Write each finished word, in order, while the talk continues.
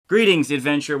Greetings,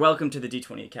 adventure. Welcome to the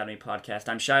D20 Academy podcast.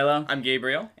 I'm Shiloh. I'm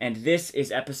Gabriel. And this is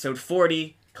episode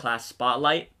 40, Class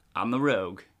Spotlight. I'm the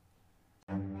Rogue.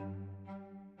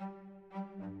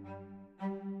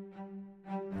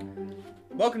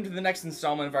 Welcome to the next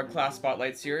installment of our Class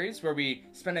Spotlight series, where we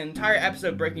spend an entire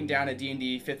episode breaking down a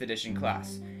D&D 5th edition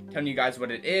class, telling you guys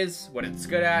what it is, what it's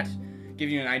good at,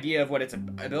 giving you an idea of what its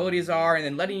abilities are, and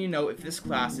then letting you know if this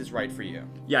class is right for you.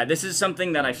 Yeah, this is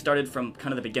something that I started from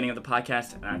kind of the beginning of the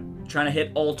podcast, and I'm trying to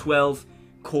hit all 12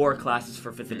 core classes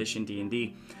for 5th edition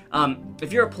D&D.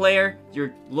 If you're a player,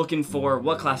 you're looking for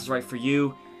what class is right for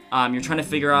you, you're trying to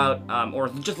figure out, or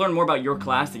just learn more about your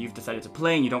class that you've decided to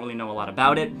play and you don't really know a lot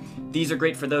about it, these are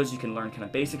great for those. You can learn kind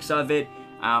of basics of it.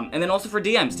 And then also for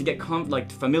DMs to get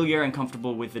familiar and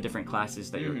comfortable with the different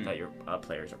classes that your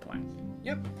players are playing.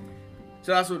 Yep.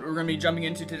 So that's what we're going to be jumping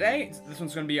into today. This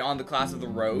one's going to be on the class of the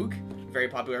Rogue. Very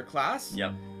popular class.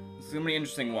 Yep. This is going to be an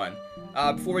interesting one.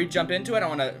 Before we jump into it, I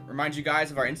want to remind you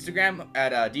guys of our Instagram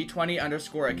at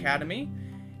D20_Academy.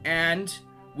 And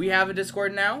we have a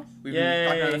Discord now. We've been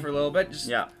talking about it for a little bit.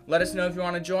 Just let us know if you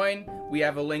want to join. We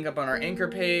have a link up on our Anchor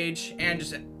page. And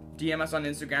just DM us on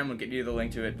Instagram. We'll get you the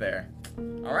link to it there.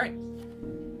 All right.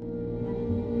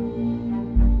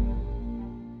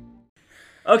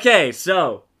 Okay,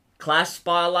 so Class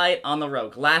Spotlight on the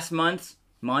Rogue. Last month,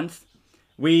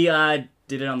 we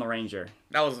did it on the Ranger.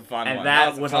 That was a fun one. And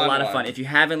that was a lot of fun. If you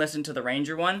haven't listened to the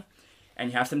Ranger one,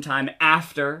 and you have some time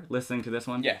after listening to this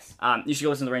one, yes, you should go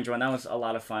listen to the Ranger one. That was a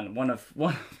lot of fun. One of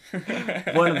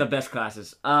the best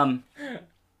classes.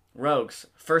 Rogues.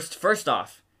 First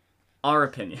off, our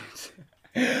opinions.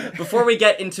 Before we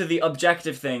get into the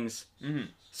objective things,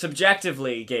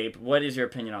 subjectively, Gabe, what is your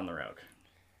opinion on the Rogue?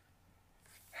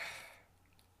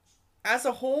 As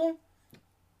a whole,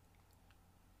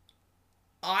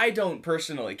 I don't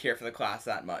personally care for the class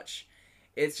that much.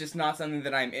 It's just not something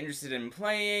that I'm interested in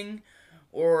playing,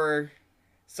 or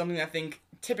something I think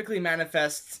typically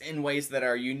manifests in ways that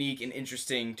are unique and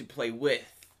interesting to play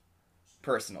with,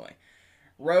 personally.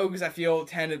 Rogues, I feel,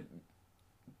 tend to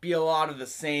be a lot of the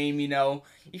same, you know.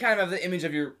 You kind of have the image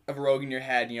of a rogue in your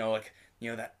head,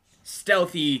 that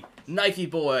stealthy, knifey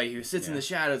boy who sits in the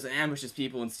shadows and ambushes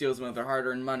people and steals them of their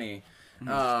hard-earned money.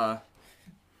 The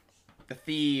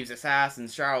thieves,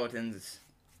 assassins, charlatans,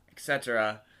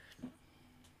 etc.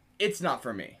 It's not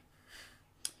for me.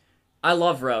 I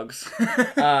love rogues.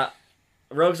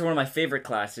 Rogues are one of my favorite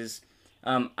classes.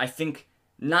 I think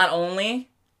not only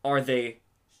are they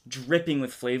dripping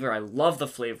with flavor, I love the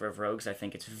flavor of rogues. I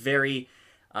think it's very,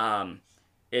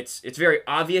 it's very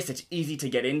obvious. It's easy to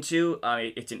get into.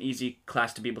 It's an easy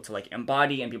class to be able to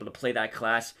embody and be able to play that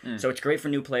class. So it's great for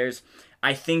new players.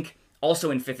 I think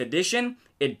also in 5th edition,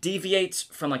 it deviates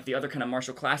from the other kind of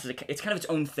martial classes. It's kind of its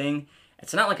own thing.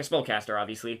 It's not like a spellcaster,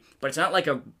 obviously, but it's not like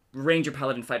a ranger,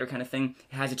 paladin, fighter kind of thing.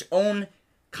 It has its own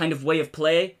kind of way of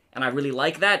play, and I really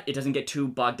like that. It doesn't get too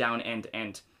bogged down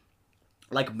and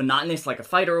monotonous like a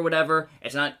fighter or whatever.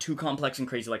 It's not too complex and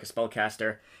crazy like a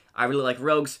spellcaster. I really like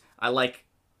rogues. I like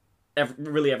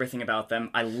really everything about them.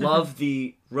 I love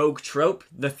the rogue trope,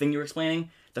 the thing you were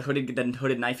explaining, the hooded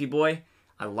knifey boy.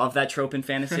 I love that trope in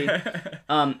fantasy.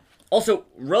 Also,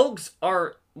 rogues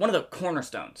are one of the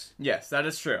cornerstones. Yes, that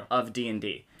is true. Of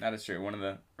D&D. That is true. One of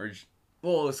the I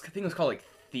think it was called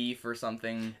thief or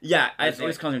something. Yeah, it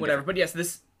was called whatever. But yes,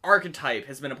 this archetype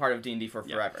has been a part of D&D for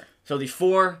forever. So the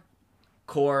 4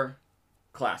 core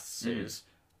classes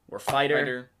were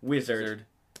fighter, wizard,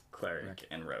 cleric,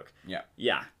 and rogue. Yeah.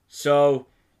 Yeah. So,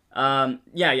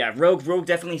 rogue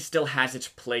definitely still has its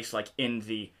place in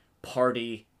the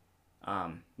party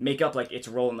makeup, its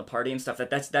role in the party and stuff.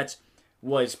 That's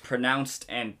was pronounced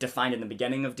and defined in the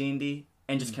beginning of D&D,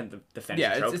 and just kind of the fantasy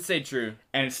trope. Yeah, it stayed true.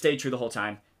 And it stayed true the whole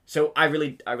time. So I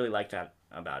really like that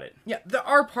about it. Yeah, there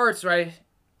are parts where I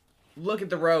look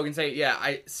at the rogue and say, yeah,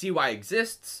 I see why it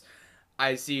exists.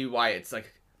 I see why it's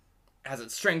has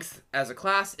its strength as a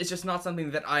class. It's just not something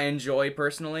that I enjoy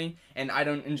personally, and I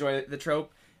don't enjoy the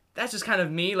trope. That's just kind of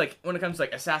me. When it comes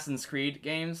to Assassin's Creed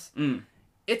games,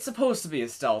 it's supposed to be a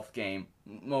stealth game,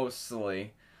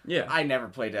 mostly. Yeah. I never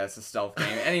played as a stealth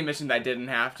game. Any mission that I didn't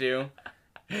have to.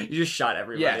 You just shot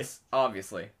everybody. Yes,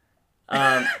 obviously.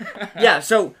 Yeah,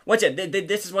 so what's it?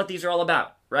 This is what these are all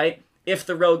about, right? If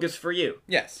the rogue is for you.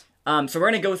 Yes. So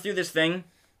we're going to go through this thing.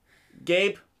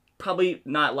 Gabe, probably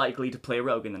not likely to play a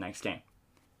rogue in the next game.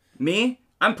 Me,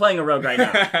 I'm playing a rogue right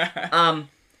now.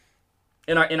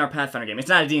 In our Pathfinder game. It's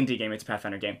not a D&D game, it's a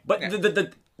Pathfinder game. But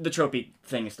the tropey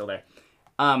thing is still there.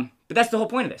 But that's the whole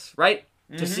point of this, right?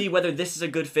 To see whether this is a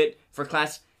good fit for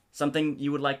class, something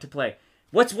you would like to play.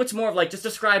 What's more of just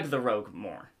describe the rogue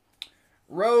more.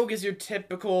 Rogue is your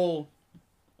typical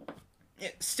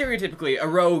stereotypically, a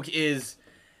rogue is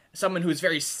someone who's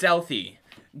very stealthy,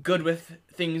 good with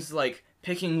things like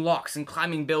picking locks and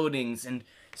climbing buildings and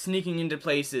sneaking into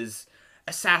places,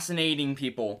 assassinating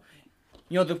people.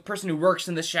 You know, the person who works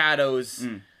in the shadows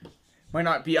might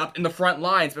not be up in the front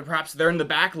lines, but perhaps they're in the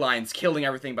back lines, killing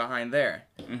everything behind there.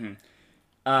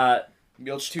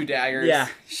 Wields 2 daggers. Yeah,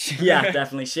 yeah,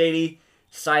 definitely shady,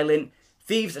 silent,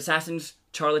 thieves, assassins,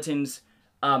 charlatans.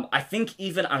 I think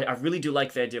even I really do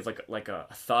like the idea of like a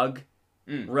thug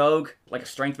rogue, like a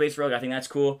strength-based rogue. I think that's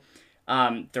cool.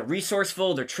 They're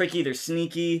resourceful, they're tricky, they're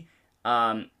sneaky.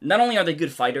 Not only are they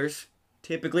good fighters,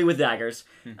 typically with daggers,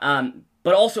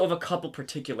 but also of a couple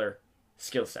particular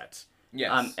skill sets.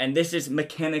 Yes. And this is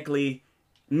mechanically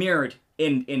mirrored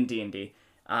in D&D,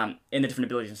 in the different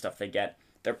abilities and stuff they get.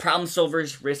 They're problem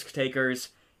solvers, risk takers,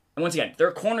 and once again, they're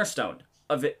a cornerstone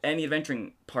of any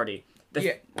adventuring party.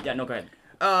 Yeah, no, go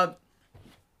ahead.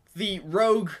 The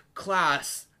rogue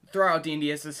class throughout D&D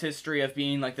has this history of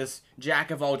being like this jack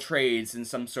of all trades in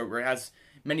some sort, where it has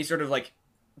many sort of like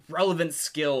relevant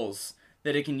skills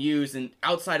that it can use and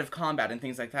outside of combat and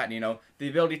things like that. You know, the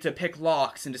ability to pick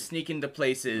locks and to sneak into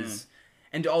places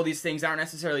and all these things aren't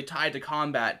necessarily tied to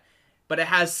combat, but it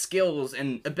has skills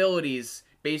and abilities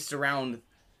based around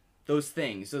those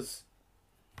things, those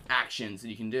actions that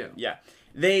you can do. Yeah.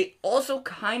 They also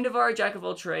kind of are a jack of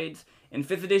all trades. In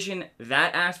 5th edition,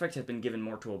 that aspect has been given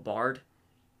more to a bard.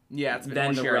 Yeah, it's been than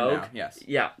more the shared rogue. now. Yes.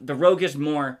 Yeah, the rogue is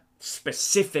more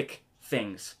specific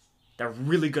things. They're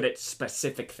really good at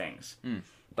specific things.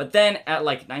 But then at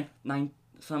like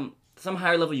some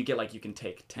higher level, you get like you can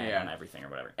take 10 on everything or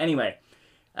whatever. Anyway,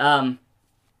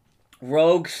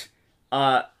 rogues,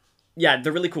 yeah,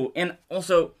 they're really cool. And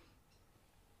also,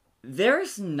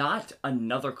 there's not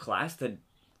another class that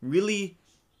really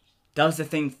does the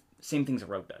same things a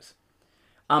rogue does.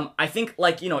 I think,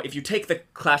 like, you know, if you take the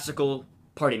classical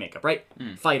party makeup, right?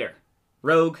 Fighter,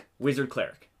 rogue, wizard,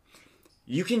 cleric.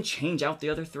 You can change out the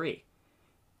other three.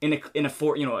 You can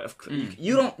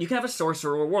have a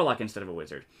sorcerer or a warlock instead of a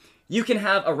wizard. You can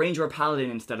have a ranger or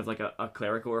paladin instead of like a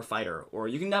cleric or a fighter, or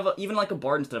you can have even like a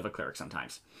bard instead of a cleric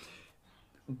sometimes.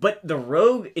 But the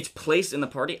rogue, its place in the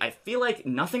party, I feel like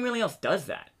nothing really else does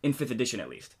that in 5th edition at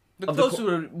least. The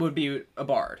closest would be a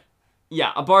bard.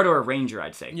 Yeah, a bard or a ranger,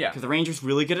 I'd say. Yeah. Because the ranger's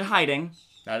really good at hiding.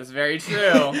 That is very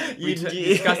true. We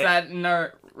discussed that in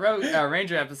our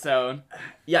ranger episode.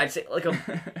 Yeah, I'd say like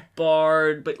a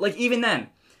bard, but like even then,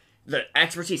 the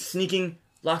expertise, sneaking,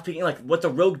 lockpicking, like what the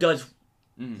rogue does,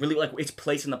 really like its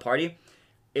place in the party,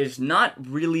 is not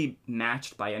really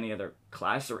matched by any other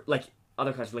class, or like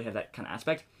other classes really have that kind of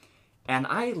aspect, and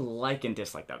I like and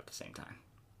dislike that at the same time,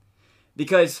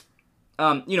 because,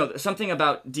 you know, something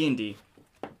about D&D,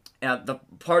 the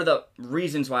part of the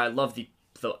reasons why I love the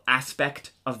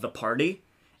aspect of the party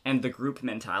and the group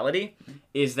mentality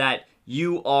is that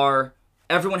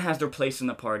everyone has their place in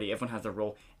the party, everyone has their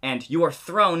role, and you are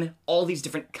thrown all these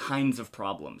different kinds of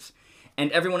problems.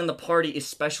 And everyone in the party is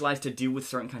specialized to deal with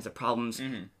certain kinds of problems.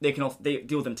 They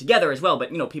deal with them together as well,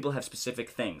 but, you know, people have specific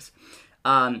things.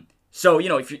 So, you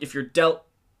know, if you're dealt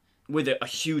with a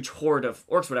huge horde of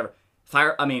orcs, whatever,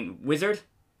 wizard,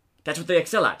 that's what they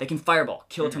excel at. They can fireball,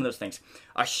 kill a ton of those things.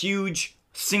 A huge,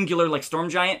 singular, like, storm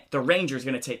giant, the ranger's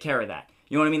gonna take care of that.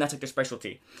 You know what I mean? That's like their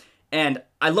specialty. And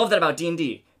I love that about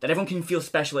D&D, that everyone can feel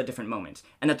special at different moments,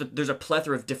 and that there's a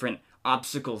plethora of different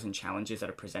obstacles and challenges that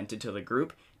are presented to the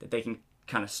group that they can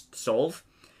kind of solve.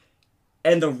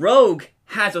 And the rogue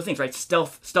has those things, right?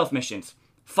 Stealth missions,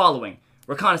 following,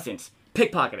 reconnaissance,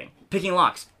 pickpocketing, picking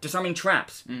locks, disarming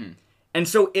traps. And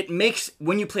so it makes,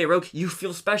 when you play a rogue, you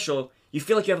feel special, you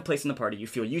feel like you have a place in the party, you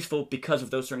feel useful because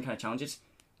of those certain kind of challenges.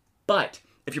 But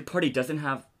if your party doesn't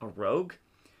have a rogue,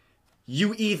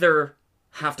 you either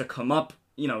have to come up,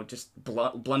 you know, just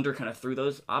blunder kind of through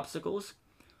those obstacles,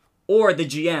 or the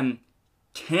GM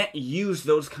can't use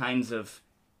those kinds of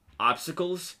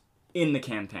obstacles in the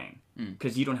campaign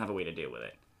because you don't have a way to deal with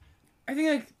it. I think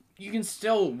like you can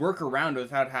still work around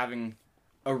without having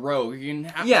a rogue. You can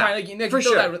have for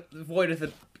sure. that void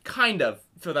with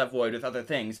fill that void with other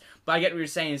things. But I get what you're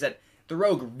saying is that the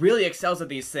rogue really excels at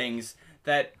these things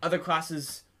that other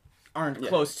classes aren't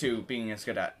close to being as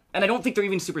good at. And I don't think they're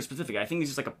even super specific. I think it's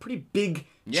just like a pretty big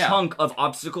chunk of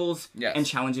obstacles and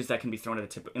challenges that can be thrown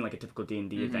at in like a typical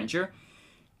D&D adventure.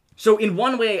 So in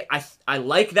one way, I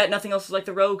like that nothing else is like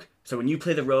the rogue. So when you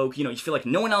play the rogue, you know, you feel like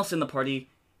no one else in the party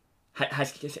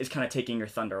is kind of taking your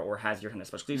thunder or has your kind of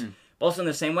specialties. But also in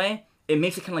the same way, it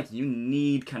makes it kind of like you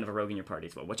need kind of a rogue in your party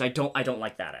as well, which I don't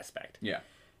like that aspect. Yeah.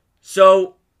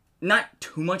 So not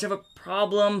too much of a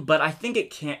problem, but I think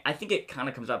it kind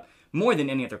of comes up. more than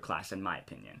any other class, in my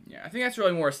opinion. Yeah, I think that's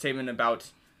really more a statement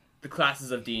about the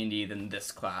classes of D&D than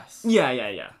this class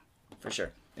Yeah. For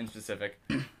sure. in specific.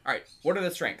 All right, what are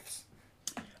the strengths?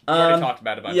 We've already talked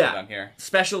about a bunch of them here.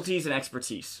 Specialties and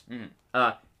expertise.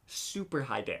 Super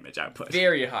high damage output.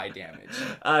 Very high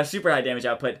damage. Super high damage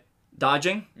output.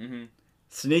 Dodging.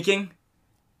 Sneaking.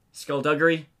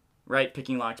 Skullduggery. Right?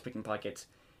 Picking locks, picking pockets.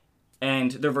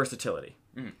 And their versatility.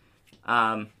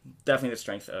 Definitely the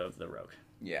strength of the rogue.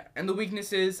 Yeah, and the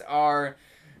weaknesses are...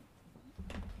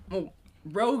 Well,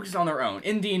 rogues on their own,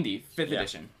 in D&D, 5th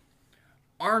edition,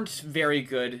 aren't very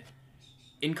good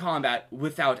in combat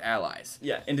without allies.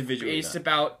 Yeah, individually.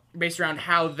 Based around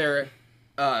how their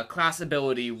class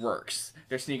ability works,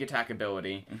 their sneak attack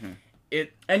ability.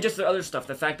 And just the other stuff,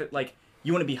 the fact that, like,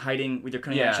 you want to be hiding with your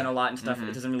cunning action a lot and stuff,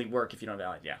 it doesn't really work if you don't have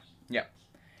allies, Yeah.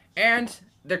 And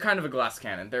they're kind of a glass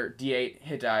cannon. They're D8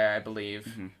 hit die, I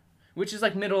believe, which is,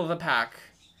 like, middle of the pack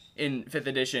in 5th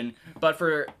edition, but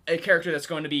for a character that's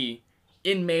going to be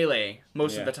in melee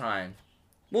most of the time.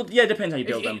 Well, yeah, it depends how you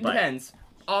build them, It but... depends.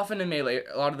 Often in melee,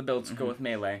 a lot of the builds go with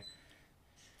melee.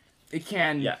 It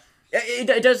can... Yeah.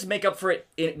 It does make up for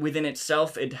it within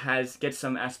itself. It gets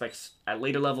some aspects at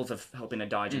later levels of helping to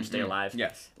dodge and stay alive.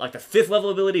 Yes. Like the 5th level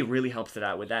ability really helps it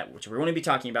out with that, which we're going to be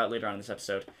talking about later on in this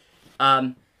episode.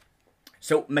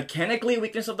 So mechanically,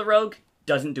 weakness of the rogue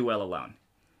doesn't do well alone.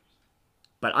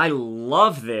 But I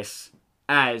love this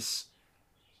as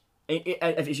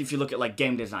if you look at like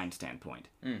game design standpoint.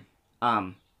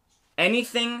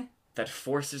 Anything that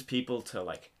forces people to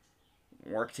like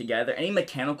work together, any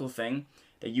mechanical thing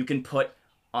that you can put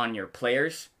on your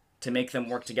players to make them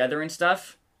work together and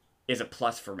stuff is a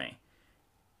plus for me.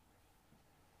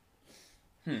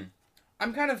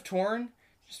 I'm kind of torn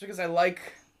just because I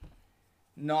like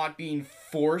not being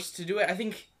forced to do it. I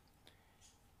think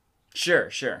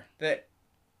Sure. that,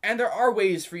 and there are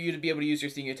ways for you to be able to use your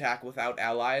sneak attack without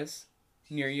allies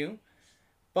near you,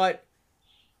 but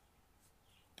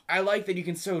I like that you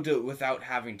can still do it without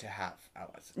having to have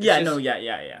allies. Yeah,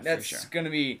 That's for sure. going to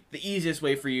be the easiest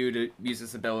way for you to use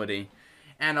this ability.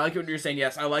 And I like what you're saying,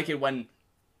 yes, I like it when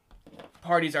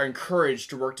parties are encouraged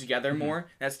to work together more.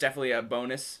 That's definitely a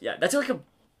bonus. Yeah, that's like a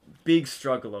big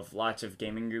struggle of lots of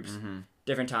gaming groups.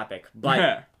 Different topic.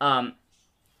 But,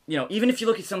 even if you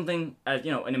look at something as,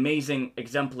 an amazing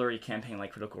exemplary campaign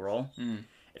like Critical Role,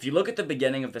 if you look at the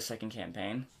beginning of the second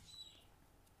campaign,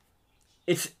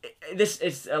 it's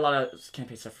a lot of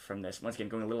campaign stuff from this. Once again,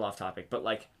 going a little off topic, but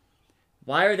like,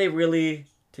 why are they really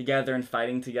together and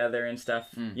fighting together and stuff?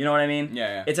 You know what I mean?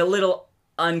 Yeah. It's a little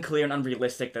unclear and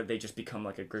unrealistic that they just become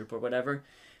like a group or whatever.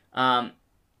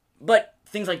 But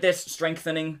things like this,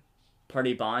 strengthening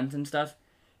party bonds and stuff,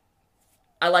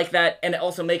 I like that, and it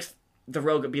also makes the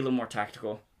rogue be a little more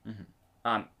tactical.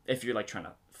 If you're like trying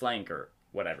to flank or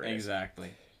whatever. Exactly.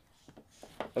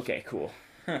 Okay, cool.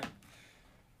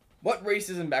 What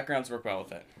races and backgrounds work well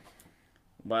with it?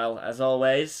 Well, as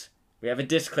always, we have a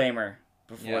disclaimer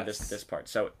before this part.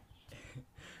 So,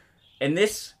 in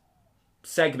this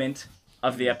segment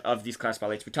of these class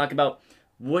spotlights, we talk about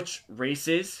which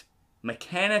races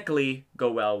mechanically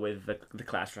go well with the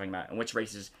class we're talking about, and which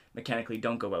races mechanically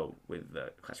don't go well with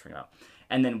the class we're talking about,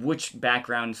 and then which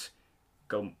backgrounds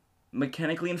go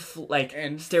mechanically and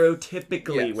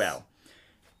stereotypically well.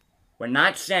 We're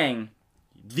not saying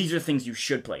these are things you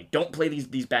should play. Don't play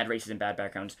these bad races and bad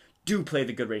backgrounds. Do play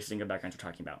the good races and good backgrounds we're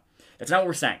talking about. That's not what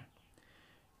we're saying.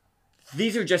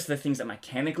 These are just the things that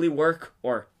mechanically work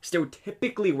or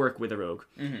stereotypically work with a rogue.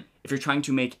 If you're trying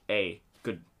to make a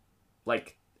good,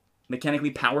 like,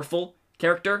 mechanically powerful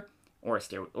character or a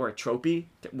tropey,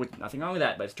 with nothing wrong with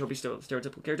that, but it's a tropey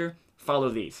stereotypical character, follow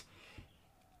these.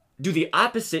 Do the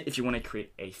opposite if you want to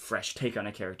create a fresh take on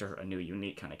a character, a new,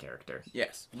 unique kind of character.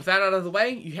 Yes. With that out of the way,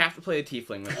 you have to play a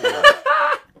tiefling with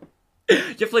You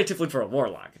have to play tiefling for a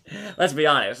warlock. Let's be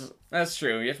honest. That's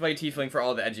true. You have to play tiefling for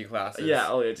all the edgy classes. Yeah,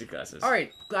 all the edgy classes. All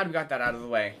right. Glad we got that out of the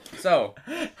way. So,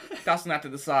 tossing that to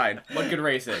the side. What good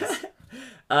races?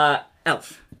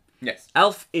 Elf. Yes.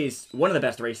 Elf is one of the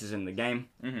best races in the game.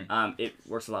 It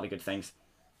works a lot of good things.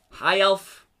 High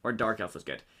Elf or Dark Elf is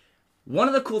good. One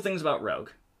of the cool things about Rogue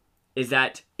is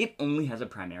that it only has a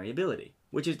primary ability,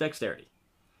 which is Dexterity.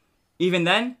 Even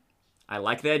then, I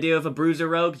like the idea of a Bruiser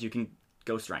Rogue. You can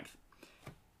go Strength.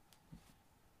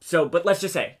 So, but let's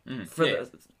just say,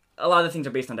 a lot of the things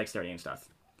are based on Dexterity and stuff.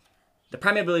 The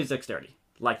primary ability is Dexterity,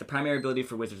 like the primary ability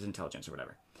for Wizards Intelligence or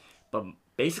whatever. But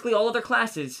basically all other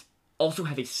classes also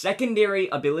have a secondary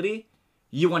ability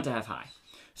you want to have high.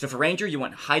 So for Ranger, you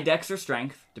want high Dex or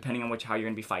Strength, depending on how you're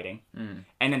going to be fighting, and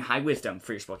then high Wisdom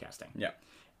for your spellcasting. Yeah.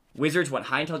 Wizards want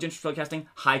high Intelligence for spellcasting,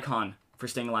 high Con for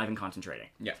staying alive and concentrating.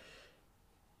 Yeah.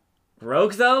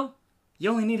 Rogues, though, you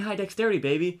only need high dexterity,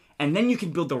 baby. And then you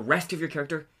can build the rest of your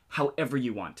character however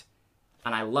you want.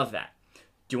 And I love that.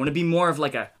 Do you want to be more of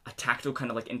like a tactical kind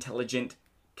of like intelligent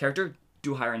character?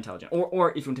 Do higher intelligence.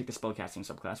 Or if you want to take the spellcasting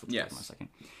subclass, which we'll talk about in a second.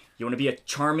 You want to be a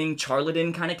charming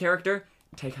charlatan kind of character?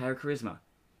 Take higher charisma.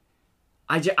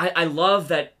 I love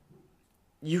that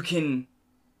you can,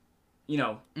 you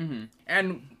know... Mm-hmm.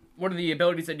 And one of the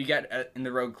abilities that you get in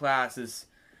the rogue class is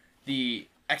the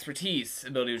expertise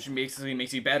ability, which basically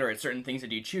makes you better at certain things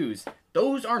that you choose.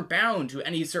 Those aren't bound to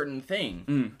any certain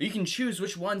thing. You can choose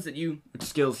which ones that you... Which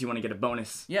skills you want to get a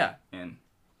bonus. Yeah. And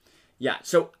yeah,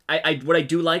 so what I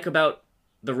do like about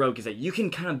the rogue is that you can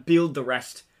kind of build the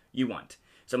rest you want.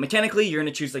 So mechanically, you're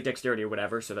going to choose like dexterity or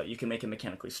whatever so that you can make it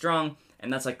mechanically strong.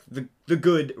 And that's like the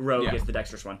good rogue is the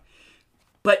dexterous one.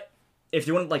 But if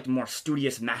you want like more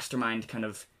studious mastermind kind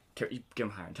of, you give them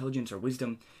higher intelligence or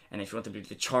wisdom. And if you want them to be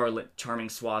the charming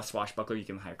swashbuckler, you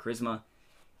give them higher charisma.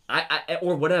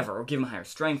 Or whatever, or give them higher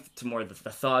strength to more the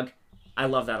thug. I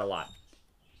love that a lot.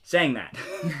 Saying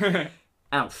that,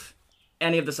 elf,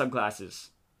 any of the subclasses.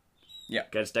 Yeah.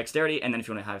 Gets dexterity, and then if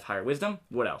you want to have higher wisdom,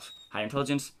 what else? Higher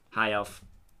intelligence, high elf,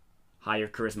 higher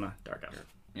charisma, dark elf.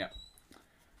 Yeah.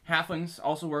 Halflings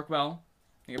also work well.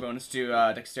 You get a bonus to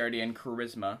dexterity and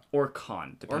charisma. Or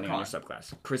con, depending on your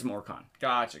subclass. Charisma or con.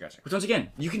 Gotcha. Which once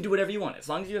again, you can do whatever you want, as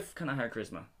long as you have kind of higher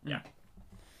charisma. Yeah.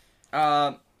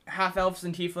 Half-elves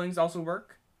and tieflings also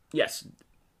work. Yes.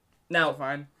 Now,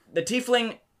 fine. The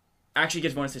tiefling actually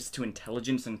gives bonuses to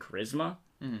intelligence and charisma.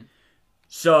 Mm-hmm.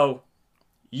 So,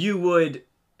 you would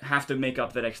have to make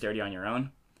up the dexterity on your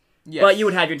own. Yes. But you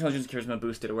would have your intelligence and charisma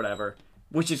boosted or whatever,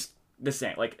 which is the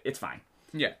same. Like, it's fine.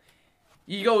 Yeah.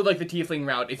 You go like the tiefling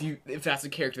route if that's the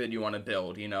character that you want to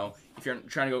build, you know. If you're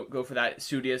trying to go for that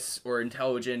studious or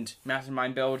intelligent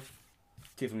mastermind build,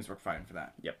 tieflings work fine for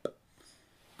that. Yep.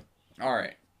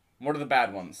 Alright. What are the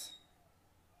bad ones?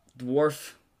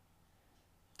 Dwarf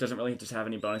doesn't really just have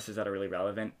any bonuses that are really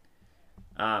relevant.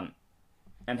 And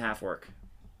half orc.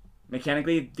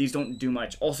 Mechanically, these don't do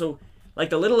much. Also,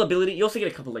 like the little ability, you also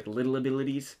get a couple like little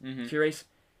abilities to your race.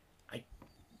 I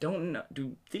don't know.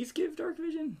 Do these give dark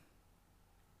vision?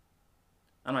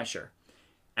 I'm not sure.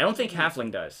 I don't think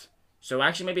halfling does. So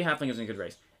actually, maybe halfling isn't a good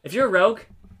race. If you're a rogue,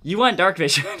 you want dark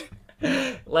vision.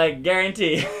 Like,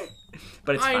 guarantee.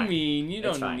 But it's fine. I mean, you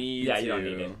don't need Yeah, you don't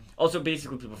need it. Also,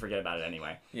 basically, people forget about it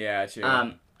anyway. Yeah, true.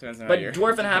 But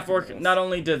dwarf and half orc, not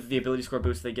only does the ability score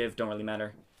boost they give don't really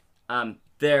matter,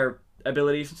 their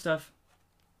abilities and stuff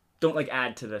don't like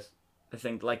add to the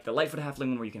thing. Like the Lightfoot halfling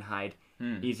one where you can hide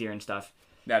easier and stuff.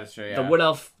 That is true. Yeah. The wood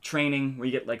elf training where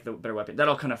you get like the better weapon, that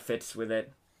all kind of fits with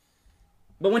it.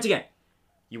 But once again,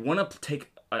 you want to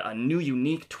take a new,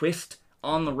 unique twist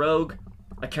on the rogue.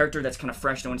 A character that's kind of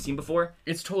fresh, no one's seen before.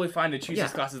 It's totally fine to choose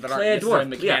these classes that Play aren't necessarily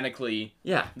mechanically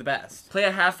the best. Play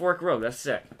a half-orc rogue, that's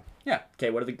sick. Yeah.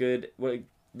 Okay, what are the good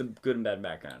and bad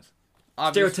backgrounds?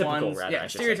 Obvious stereotypical, ones, rather, yeah,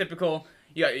 stereotypical.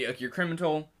 You got your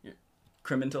criminal.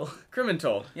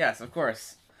 Criminal, yes, of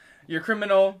course. Your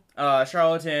criminal,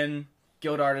 charlatan,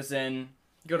 guild artisan.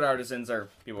 Guild artisans are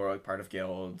people who are like part of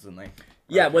guilds and like...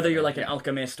 Yeah, whether you're like an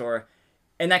alchemist or...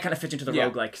 And that kind of fits into the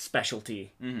rogue like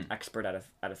specialty expert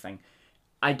at a thing.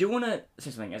 I do want to say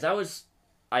something. As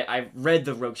I read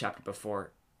the rogue chapter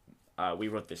before we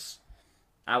wrote this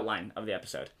outline of the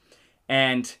episode.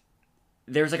 And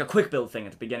there's like a quick build thing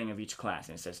at the beginning of each class.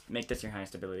 And it says, make this your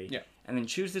highest ability. Yeah. And then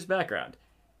choose this background.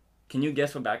 Can you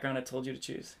guess what background it told you to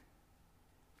choose?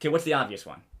 Okay, what's the obvious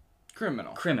one?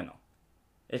 Criminal.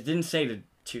 It didn't say to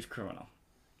choose criminal.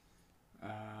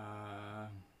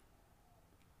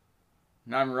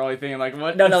 Now I'm really thinking like,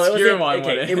 what? No,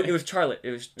 it was Charlotte.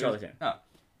 It was charlatan. Oh.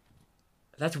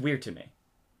 That's weird to me.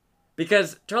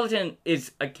 Because charlatan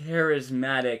is a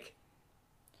charismatic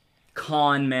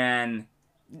con man.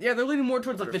 Yeah, they're leaning more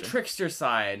towards like the trickster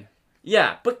side.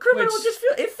 Yeah, but criminal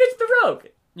it fits the rogue.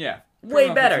 Yeah.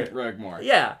 Way better. Rogue more.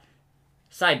 Yeah.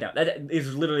 Side note, that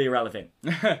is literally irrelevant.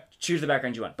 Choose the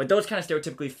background you want. But those kind of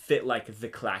stereotypically fit like the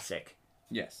classic.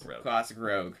 Yes. Rogue. Classic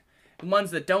rogue. The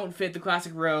ones that don't fit the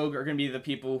classic rogue are going to be the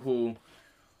people who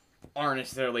aren't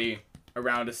necessarily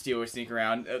around to steal or sneak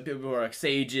around. People who are like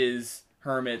sages,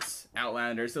 hermits,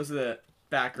 outlanders. Those are the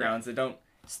backgrounds that don't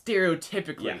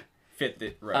stereotypically fit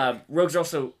the rogue. Rogues are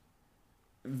also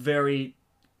very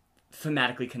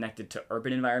thematically connected to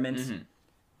urban environments. Mm-hmm.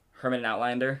 Hermit and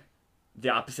outlander, the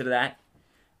opposite of that.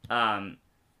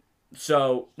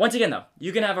 So, once again though,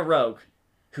 you can have a rogue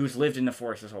who's lived in the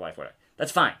forest his whole life, whatever.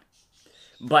 That's fine.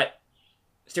 But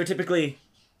stereotypically,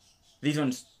 these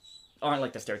ones aren't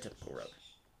like the stereotypical rogue.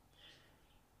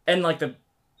 And like the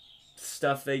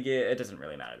stuff they get, it doesn't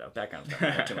really matter though. Background stuff,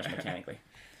 not too much mechanically.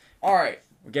 All right,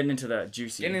 We're getting into the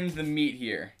juicy, getting into the meat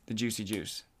here. the juicy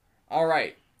juice. All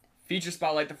right, feature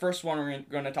spotlight. The first one we're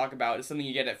going to talk about is something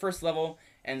you get at first level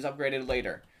and is upgraded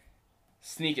later.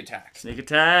 Sneak attack. Sneak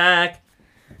attack.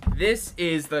 This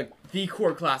is the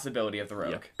core class ability of the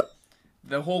rogue. Yep.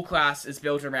 The whole class is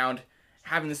built around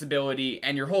having this ability,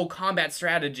 and your whole combat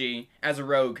strategy as a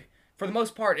rogue, for the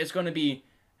most part, is going to be,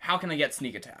 how can I get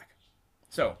sneak attack?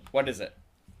 So, what is it?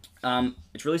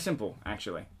 It's really simple,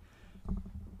 actually.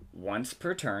 Once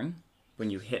per turn,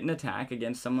 when you hit an attack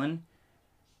against someone,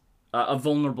 a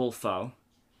vulnerable foe,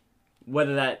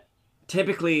 whether that,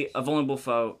 typically a vulnerable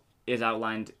foe is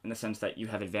outlined in the sense that you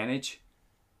have advantage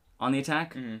on the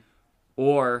attack,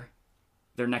 or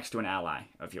they're next to an ally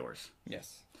of yours.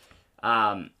 Yes.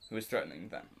 Um, Who is threatening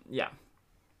them? yeah.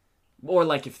 Or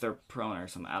like if they're prone or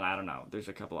something. I don't know. There's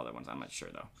a couple other ones. I'm not sure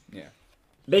though. Yeah.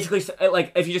 Basically,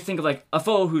 like if you just think of like a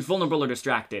foe who's vulnerable or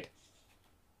distracted,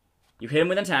 you hit him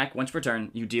with an attack once per turn.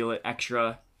 You deal it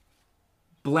extra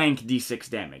blank d6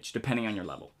 damage depending on your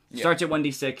level. Yeah. Starts at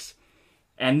 1d6,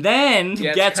 and then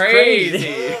Gets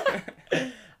crazy.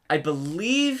 I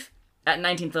believe at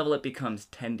 19th level it becomes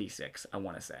 10d6. I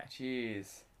want to say.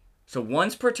 Jeez. So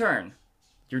once per turn,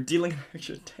 you're dealing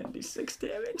extra 10d6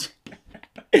 damage.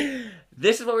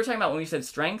 This is what we're talking about when we said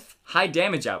strength, high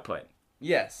damage output.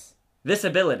 Yes. This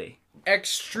ability.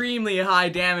 Extremely high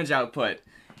damage output.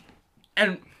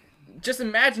 And just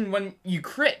imagine when you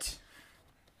crit.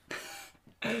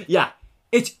 Yeah,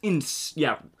 it's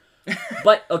yeah.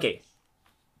 But okay,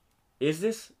 is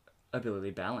this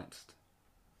ability balanced?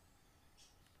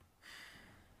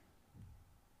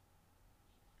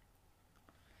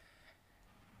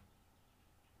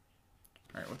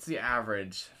 Alright, what's the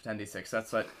average of 10d6?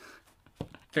 That's what?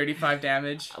 35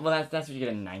 damage? Well, that's what you get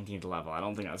at 19th level. I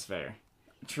don't think that's fair.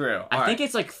 True. I think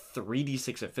it's like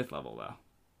 3d6 at 5th level though.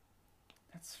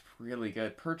 That's really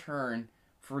good. Per turn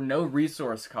for no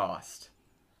resource cost.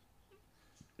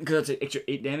 Because that's an extra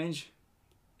 8 damage,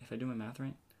 if I do my math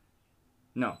right.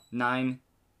 No, 9,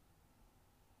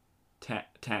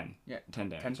 10. Yeah. 10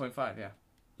 damage. 10.5, yeah.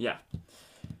 Yeah.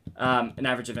 An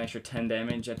average of an extra 10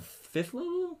 damage at 5th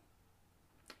level?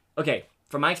 Okay,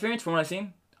 from my experience, from what I've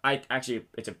seen,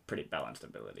 it's a pretty balanced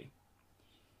ability.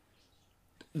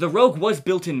 The rogue was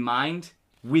built in mind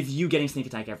with you getting sneak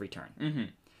attack every turn. Mm-hmm.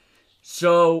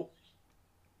 So,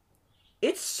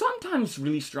 it's sometimes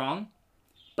really strong,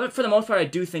 but for the most part, I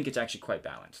do think it's actually quite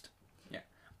balanced. Yeah.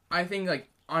 I think, like,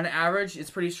 on average,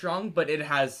 it's pretty strong, but it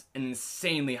has an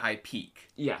insanely high peak.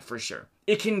 Yeah, for sure.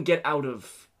 It can get out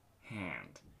of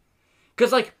hand.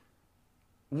 Because, like,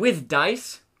 with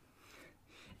dice,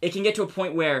 it can get to a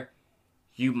point where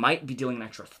you might be dealing an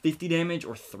extra 50 damage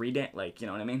or 3 damage. Like, you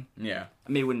know what I mean? Yeah.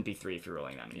 I mean, it wouldn't be 3 if you're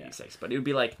rolling that many d6, but it would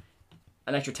be like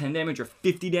an extra 10 damage or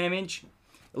 50 damage.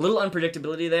 A little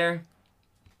unpredictability there.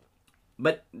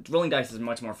 But rolling dice is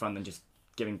much more fun than just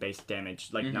giving base damage,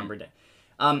 like number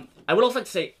damage. I would also like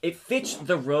to say, it fits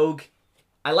the rogue.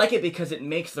 I like it because it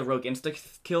makes the rogue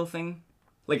insta-kill thing,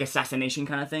 like assassination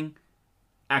kind of thing,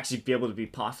 actually be able to be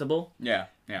possible. Yeah,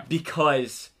 yeah.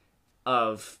 Because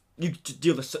of, you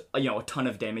deal a ton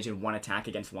of damage in one attack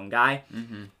against one guy.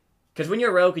 Because when you're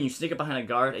a rogue and you sneak up behind a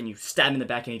guard and you stab him in the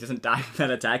back and he doesn't die from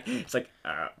that attack, it's like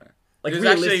There's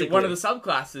actually one of the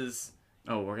subclasses.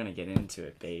 Oh, we're gonna get into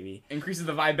it, baby. Increases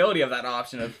the viability of that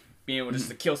option of being able just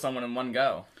to kill someone in one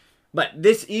go. But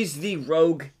this is the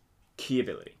rogue key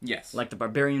ability. Yes. Like the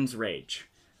Barbarian's Rage.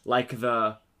 Like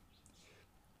the...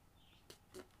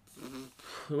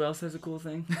 Who else has a cool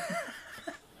thing?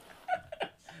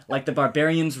 Like the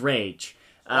Barbarian's Rage.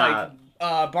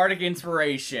 Bardic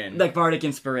Inspiration. Like Bardic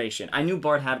Inspiration. I knew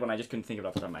Bard had one, I just couldn't think of it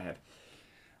off the top of my head.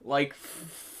 Like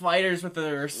fighters with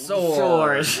their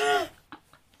swords.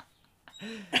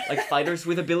 Like fighters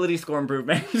with ability score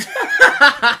improvement.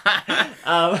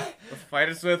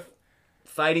 Fighters with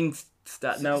fighting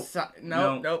stuff. No.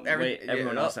 Nope.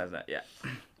 Everyone else has that, yeah.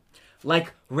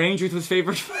 Like Rangers with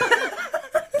favorite.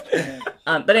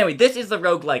 But anyway, this is the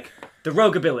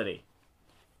rogue ability.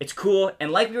 It's cool,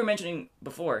 and like we were mentioning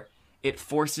before, it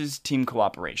forces team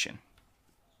cooperation.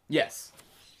 Yes.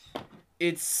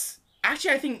 It's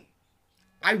actually, I think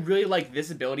I really like this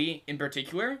ability in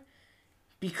particular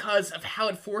because of how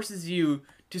it forces you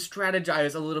to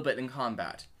strategize a little bit in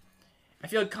combat. I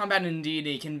feel like combat in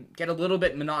D&D can get a little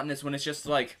bit monotonous when it's just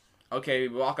like, okay,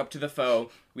 we walk up to the foe,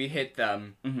 we hit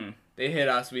them, they hit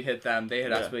us, we hit them, they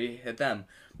hit us, we hit them.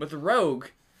 With the rogue,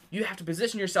 you have to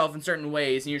position yourself in certain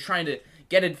ways, and you're trying to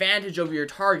get advantage over your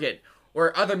target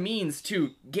or other means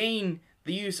to gain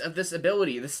the use of this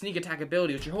ability, the sneak attack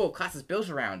ability, which your whole class is built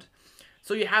around.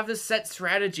 So you have this set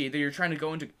strategy that you're trying to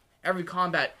go into every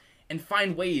combat and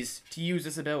find ways to use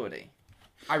this ability.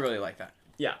 I really like that.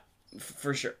 Yeah,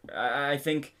 for sure. I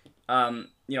think,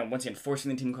 once again, forcing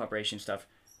the team cooperation stuff,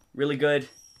 really good.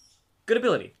 Good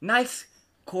ability. Nice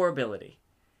core ability.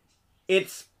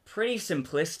 It's pretty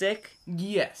simplistic.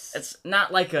 Yes. It's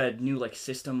not like a new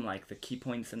system like the key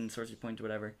points and sorcery points or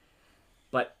whatever.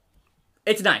 But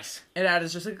it's nice. It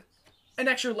adds just an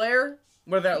extra layer,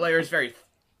 whether that layer is very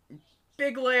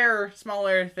big layer, small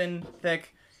layer, thin,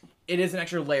 thick. It is an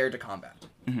extra layer to combat.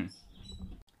 Mm-hmm.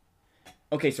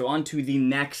 Okay, so on to the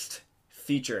next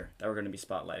feature that we're going to be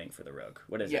spotlighting for the rogue.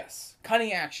 What is it? Yes.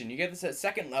 Cunning action. You get this at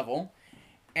 2nd level,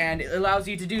 and it allows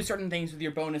you to do certain things with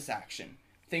your bonus action.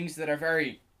 Things that are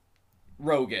very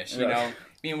roguish, you know?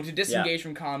 Being able to disengage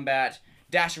from combat,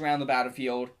 dash around the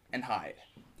battlefield, and hide.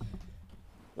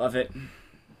 Love it.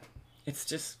 It's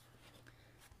just...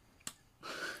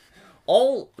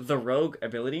 all the rogue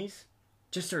abilities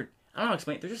just are... I don't know how to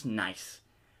explain it. They're just nice.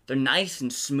 They're nice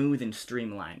and smooth and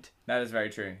streamlined. That is very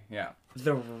true, yeah.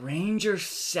 The Ranger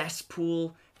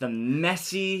cesspool, the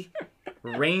messy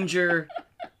Ranger...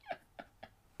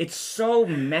 It's so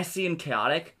messy and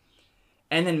chaotic.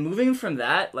 And then moving from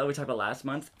that, like we talked about last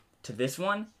month, to this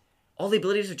one, all the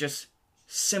abilities are just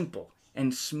simple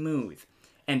and smooth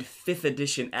and 5th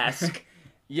edition-esque.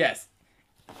 Yes.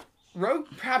 Rogue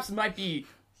perhaps might be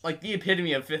like the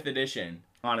epitome of 5th edition.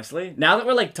 Honestly. Now that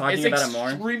we're talking about it more.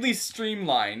 It's extremely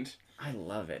streamlined. I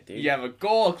love it, dude. You have a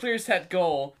clear set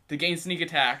goal to gain sneak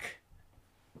attack.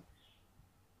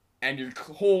 And your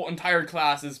whole entire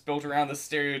class is built around the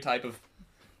stereotype of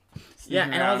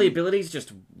and all the abilities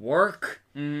just work,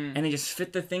 and they just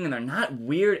fit the thing, and they're not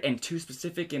weird and too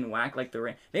specific and whack like the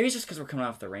Ranger. Maybe it's just because we're coming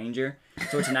off the Ranger,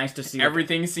 so it's nice to see...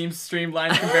 Everything seems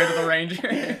streamlined compared to the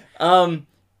Ranger.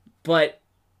 But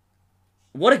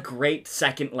what a great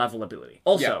 2nd level ability.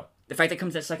 Also, the fact that it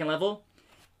comes at 2nd level,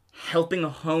 helping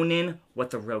hone in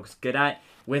what the rogue's good at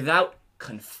without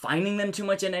confining them too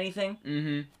much in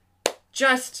anything.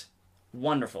 Just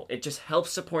wonderful. It just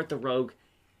helps support the rogue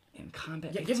in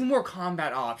combat. Yeah, give them more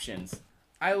combat options.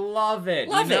 I love it.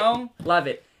 Love you know? it. Love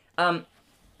it.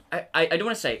 I do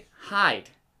want to say, hide.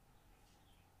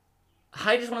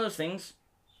 Hide is one of those things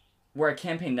where a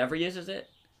campaign never uses it,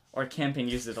 or a campaign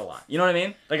uses it a lot. You know what I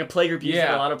mean? Like a play group uses it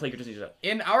a lot, of play groups use it.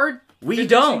 In our we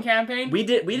don't campaign, we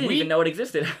didn't even know it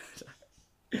existed.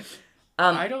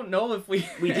 I don't know if we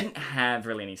we didn't have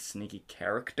really any sneaky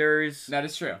characters. That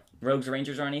is true. Rogues,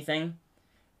 Rangers, or anything.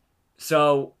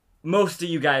 So most of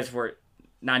you guys were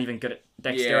not even good at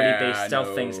dexterity-based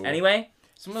stealth things anyway.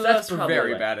 Some of us were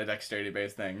very bad at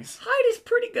dexterity-based things. Hide is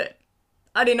pretty good.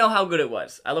 I didn't know how good it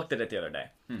was. I looked at it the other day.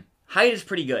 Hide is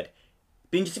pretty good.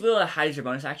 Being just able to hide your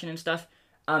bonus action and stuff.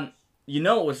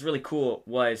 What was really cool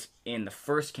was in the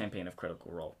first campaign of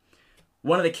Critical Role.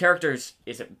 One of the characters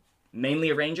is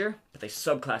mainly a Ranger, but they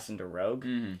subclass into Rogue.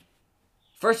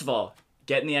 First of all,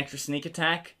 getting the extra sneak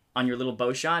attack on your little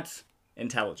bow shots,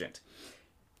 intelligent.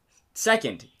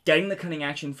 Second, getting the cunning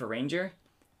action for Ranger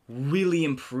really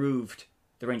improved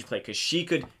the range play, because she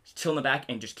could chill in the back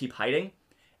and just keep hiding,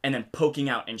 and then poking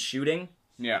out and shooting.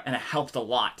 Yeah. And it helped a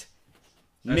lot.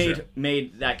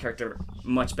 Made that character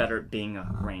much better being a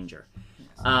Ranger.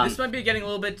 This might be getting a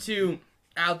little bit too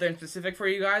out there and specific for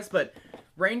you guys, but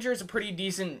Ranger is a pretty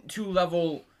decent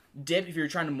 2-level dip if you're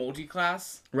trying to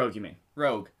multi-class. Rogue, you mean?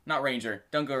 Rogue, not Ranger.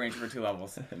 Don't go Ranger for 2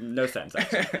 levels. No sense,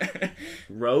 actually.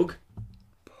 Rogue,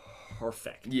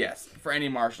 perfect. Yes, for any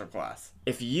martial class.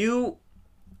 If you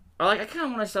are like, I kind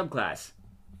of want a subclass,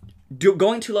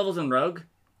 going 2 levels in Rogue,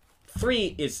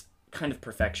 3 is kind of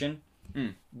perfection.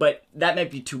 But that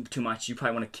might be too much. You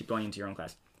probably want to keep going into your own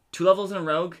class. 2 levels in a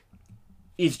Rogue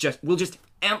will just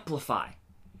amplify.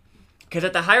 Because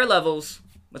at the higher levels,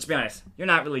 let's be honest, you're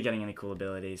not really getting any cool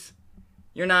abilities.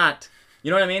 You're not.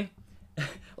 You know what I mean?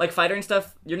 Like Fighter and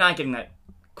stuff, you're not getting that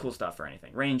cool stuff or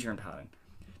anything. Ranger and Paladin.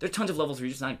 There's tons of levels where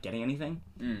you're just not getting anything.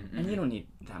 And you don't need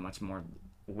that much more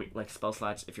like spell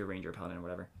slots if you're Ranger or Paladin or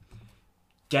whatever.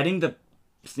 Getting the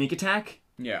sneak attack?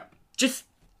 Yeah. Just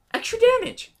extra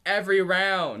damage. Every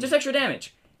round. Just extra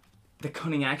damage. The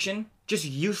cunning action, just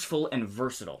useful and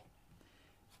versatile.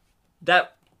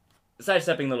 That,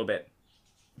 sidestepping a little bit.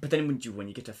 But then when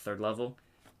you get to 3rd level,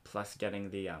 plus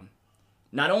getting the,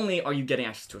 not only are you getting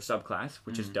access to a subclass,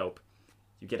 which is dope,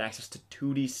 you get access to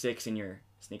 2d6 in your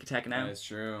sneak attack now. That is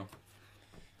true.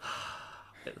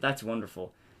 That's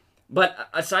wonderful. But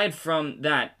aside from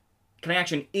that, cunning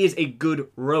action is a good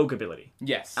rogue ability.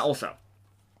 Yes. Also.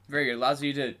 Very good. Allows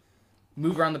you to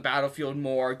move around the battlefield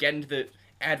more, get into the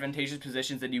advantageous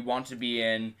positions that you want to be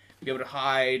in, be able to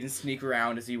hide and sneak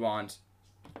around as you want.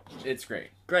 It's great.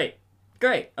 Great.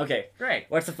 Great. Okay. Great.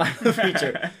 What's the final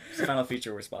feature? What's the final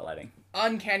feature we're spotlighting?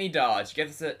 Uncanny Dodge. You get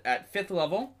this at 5th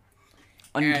level.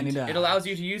 Uncanny And Dodge. it allows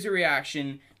you to use a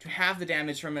reaction to halve the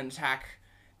damage from an attack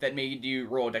that made you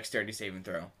roll a dexterity saving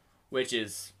throw. Which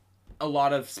is a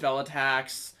lot of spell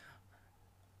attacks,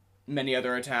 many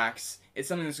other attacks. It's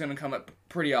something that's going to come up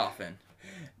pretty often.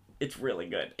 It's really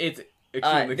good. It's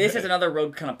extremely This good. is another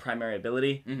rogue kind of primary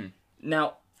ability. Mm-hmm.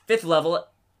 Now, 5th level,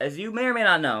 as you may or may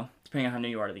not know, depending on how new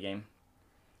you are to the game,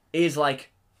 is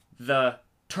like the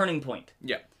turning point.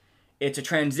 Yeah. It's a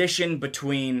transition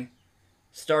between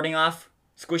starting off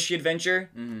squishy adventure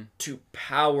to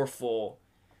powerful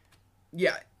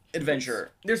Yeah.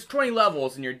 adventure. There's 20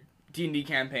 levels in your D&D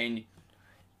campaign. You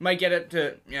might get it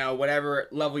to, whatever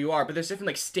level you are, but there's different,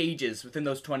 like, stages within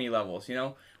those 20 levels,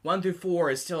 1 through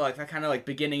 4 is still, like, that kind of, like,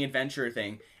 beginning adventure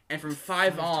thing. And from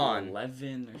 5 on...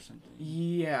 11 or something.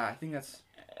 Yeah, I think that's...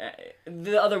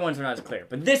 The other ones are not as clear,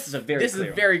 but this is a very This clear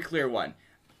is a very clear one.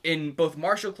 In both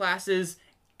martial classes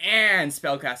and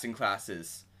spellcasting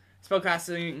classes.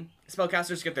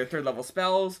 Spellcasters get their 3rd level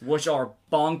spells. one. Which are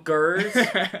bonkers.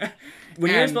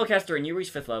 When you're a And- spellcaster and you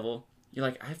reach 5th level, you're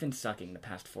like, I've been sucking the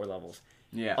past 4 levels.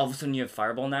 Yeah. All of a sudden you have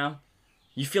Fireball now.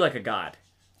 You feel like a god.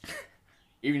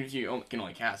 Even if you can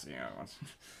only cast it, once.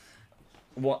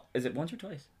 What is it? Once or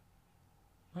twice?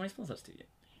 How many spells does do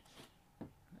you?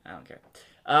 I don't care.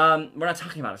 We're not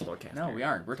talking about a spellcaster. No, we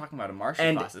aren't. We're talking about a martial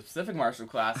And- class, a specific martial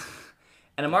class.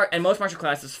 And most martial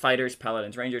classes, fighters,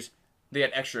 paladins, rangers, They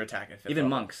get extra attack at 5th even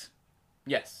level. monks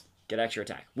Yes. get extra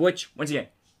attack, which once again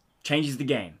changes the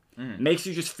game. Makes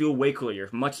you just feel way cooler. You're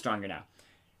much stronger now.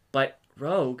 But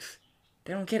rogues,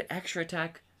 they don't get extra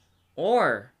attack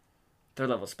or 3rd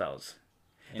level spells.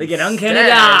 They get uncanny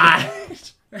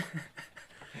dodge.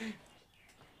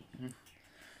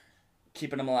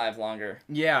 Keeping them alive longer.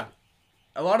 Yeah.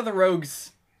 A lot of the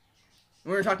rogues,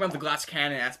 we were talking about the glass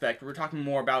cannon aspect, we're talking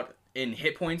more about in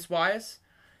hit points wise,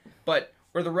 but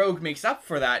where the rogue makes up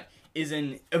for that is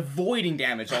in avoiding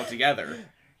damage altogether.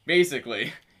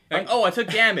 Basically. Like, oh, I took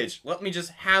damage. Let me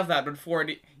just have that before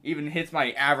it even hits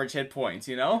my average hit points,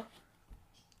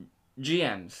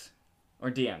 GMs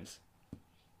or DMs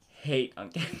hate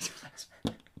uncanny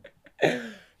dodge.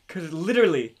 Because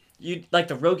literally,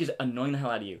 the rogue is annoying the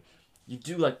hell out of you.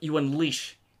 You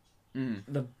unleash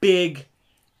the big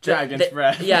Dragon's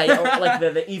breath. Yeah, or like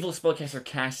the evil spellcaster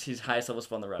casts his highest level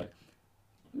spell on the rogue.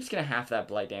 I'm just gonna half that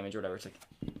blight damage or whatever. It's like,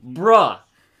 bruh.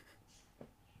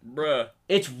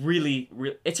 It's really.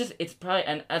 It's probably,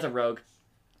 and as a rogue,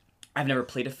 I've never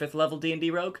played a 5th level D&D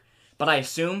rogue, but I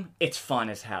assume it's fun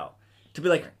as hell. To be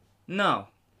like, no.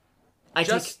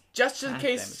 Just in half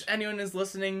case damage. anyone is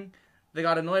listening, they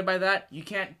got annoyed by that, you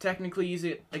can't technically use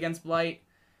it against blight.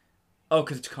 Oh,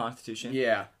 because it's Constitution?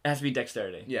 Yeah. It has to be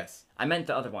Dexterity. Yes. I meant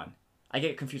the other one. I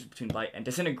get confused between Blight and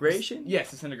Disintegration. Yes,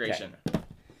 disintegration.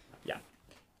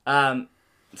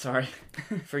 Sorry.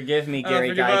 Forgive me, Oh, Gary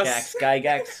forgive us.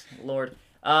 Gygax, Lord.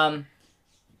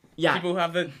 Yeah. People who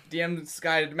have the DM's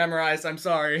guide memorized, I'm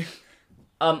sorry.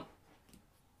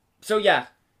 So yeah.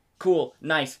 Cool.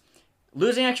 Nice.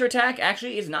 Losing extra attack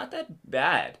actually is not that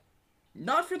bad.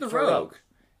 Not for the For rogue. rogue.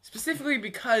 Specifically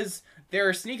because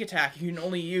their sneak attack you can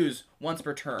only use once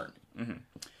per turn.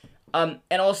 And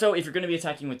also, if you're going to be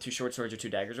attacking with 2 short swords or 2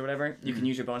 daggers or whatever, you can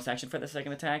use your bonus action for the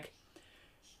second attack.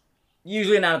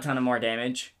 Usually not a ton of more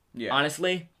damage,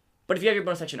 honestly. But if you have your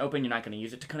bonus action open, you're not going to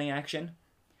use it to cunning action.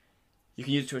 You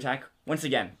can use it to attack. Once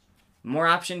again, more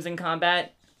options in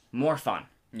combat, more fun.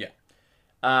 Yeah.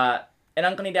 And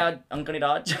Uncanny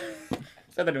Dodge.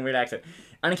 Said that in a weird accent.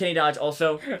 Uncanny Dodge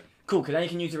also cool, because then you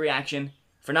can use the reaction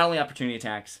for not only opportunity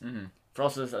attacks, for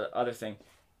also this other thing.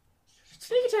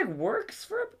 Sneak attack works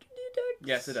for opportunity attacks?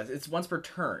 Yes, it does. It's once per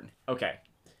turn. Okay.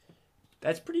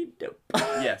 That's pretty dope.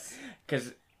 Yes.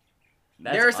 Because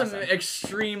there are some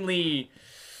extremely...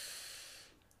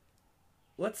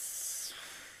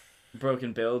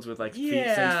 broken builds with like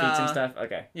feats and stuff.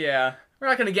 Okay. Yeah. We're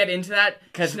not going to get into that,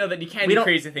 because Because know that you can do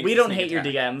crazy things. We with don't sneak hate your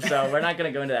attack. DM, so we're not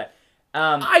going to go into that.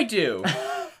 I do.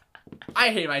 I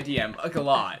hate my DM, like, a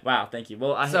lot. Wow, thank you.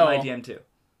 Well, I hate So- my DM too.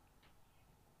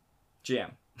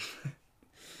 GM.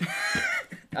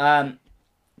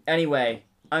 Anyway,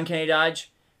 Uncanny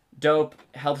Dodge, dope,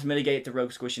 helps mitigate the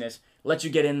rogue squishiness, lets you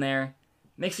get in there,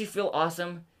 makes you feel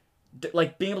awesome,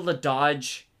 like being able to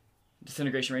dodge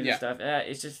disintegration rays and stuff.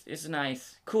 It's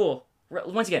nice, cool.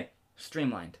 Once again,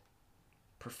 streamlined,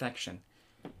 perfection.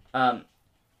 I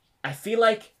feel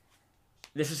like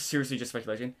this is seriously just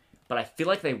speculation, but I feel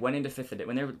like they went into 5th edition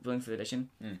when they were building 5th edition.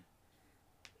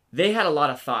 They had a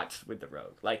lot of thoughts with the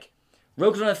rogue. Like,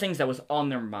 rogue was one of the things that was on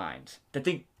their minds, that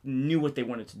they knew what they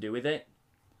wanted to do with it.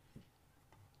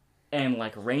 and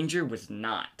like Ranger was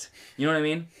not. You know what I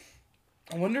mean?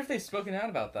 I wonder if they've spoken out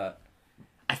about that.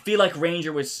 I feel like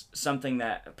Ranger was something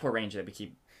that poor Ranger that we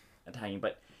keep attacking,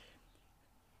 but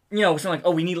you know, something like,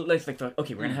 oh, we need like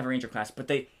okay, we're gonna have a Ranger class, but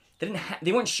they didn't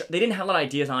they didn't have a lot of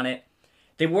ideas on it.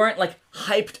 They weren't like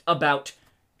hyped about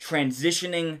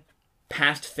transitioning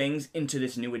past things into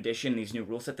this new edition, these new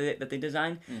rules that they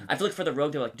designed. I feel like for the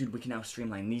Rogue, they're like, dude, we can now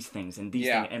streamline these things and these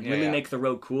things and really make the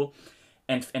Rogue cool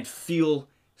and feel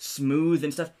smooth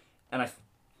and stuff. And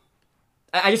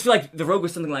I just feel like the Rogue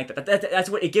was something like that. That's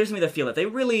what it gives me the feel that they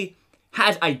really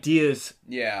had ideas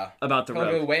about the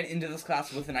Rogue. They went into this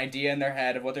class with an idea in their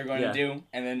head of what they're going to do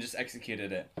and then just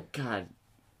executed it. God.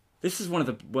 This is one of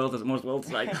the most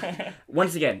well-designed.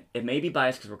 Once again, it may be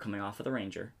biased because we're coming off of the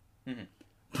Ranger.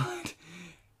 But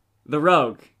the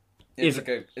Rogue is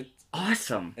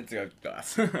awesome. It's a good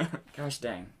class. Gosh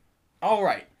dang.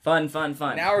 Alright. Fun.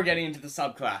 Now we're getting into the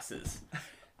subclasses.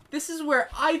 This is where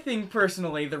I think,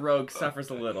 personally, the Rogue suffers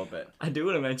a little bit. I do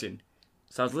want to mention.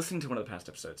 So I was listening to one of the past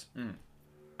episodes.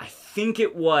 I think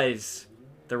it was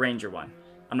the Ranger one.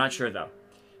 I'm not sure, though.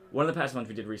 One of the past ones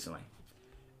we did recently.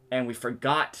 And we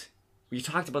forgot. We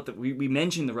talked about we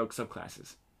mentioned the Rogue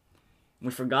subclasses. And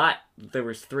we forgot there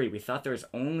was 3. We thought there was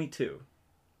only 2.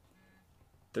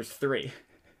 There's 3.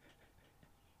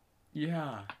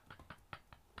 Yeah.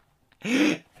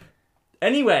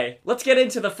 Anyway, let's get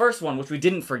into the first one, which we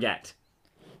didn't forget.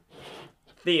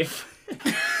 Thief.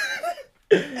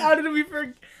 How did we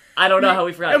forget? I don't know how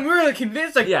we forgot. And we were really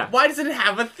convinced, why doesn't it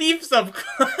have a thief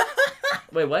subclass?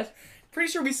 Wait, what?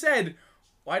 Pretty sure we said,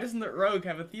 why doesn't the Rogue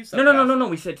have a thief subclass? No.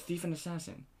 We said Thief and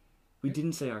Assassin. We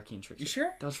didn't say Arcane Trickster. You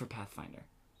sure? That was for Pathfinder.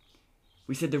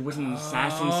 We said there wasn't an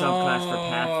Assassin subclass for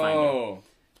Pathfinder.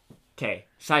 Okay,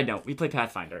 side note, we play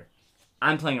Pathfinder.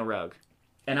 I'm playing a Rogue.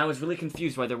 And I was really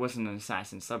confused why there wasn't an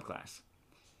Assassin subclass.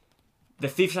 The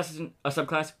Thief Assassin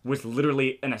subclass was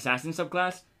literally an Assassin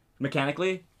subclass,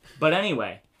 mechanically. But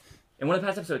anyway, in one of the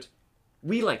past episodes,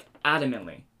 we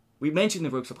adamantly, we mentioned the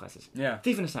Rogue subclasses. Yeah.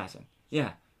 Thief and Assassin.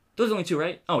 Yeah. Those are only 2,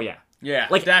 right? Oh, yeah. Yeah.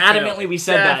 Adamantly we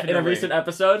said that in a recent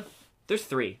episode. There's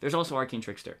 3. There's also Arcane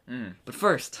Trickster. But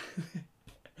first,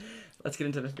 let's get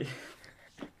into the Thief.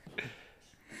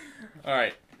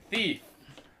 Alright. Thief.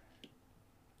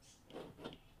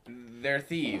 They're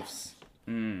thieves.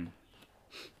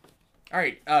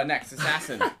 Alright, next,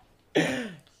 Assassin.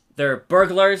 They're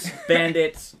burglars,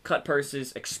 bandits, cut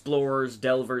purses, explorers,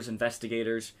 delvers,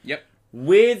 investigators. Yep.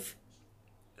 With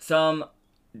some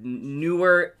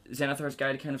newer Xanathar's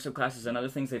Guide kind of subclasses and other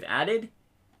things they've added.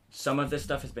 Some of this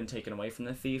stuff has been taken away from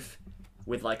the Thief.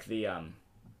 With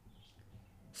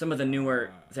some of the newer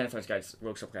Xanathar's Guide's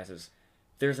rogue subclasses.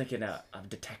 There's a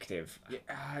detective.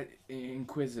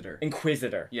 Inquisitor.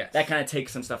 Yes. That kind of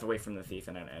takes some stuff away from the Thief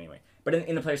anyway. But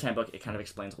in the player's handbook, it kind of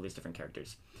explains all these different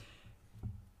characters.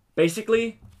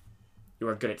 Basically, you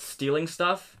are good at stealing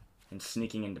stuff and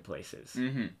sneaking into places.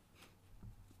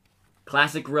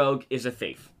 Classic Rogue is a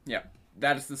thief. Yeah,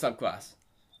 that is the subclass.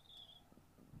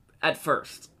 At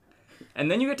first. And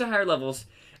then you get to higher levels,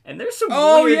 and there's some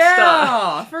weird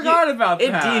stuff. I forgot about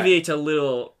that. It deviates a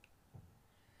little.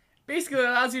 Basically, it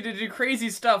allows you to do crazy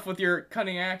stuff with your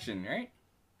cunning action,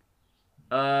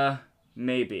 right?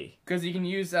 Maybe. Because you can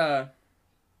use,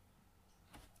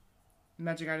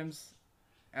 magic items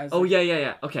as... Oh,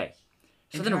 yeah. Okay.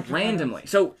 So then randomly.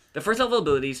 So, the first level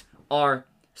abilities are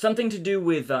something to do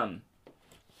with, I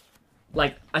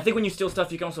think when you steal stuff,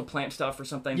 you can also plant stuff or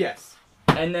something. Yes.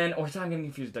 And then, I'm getting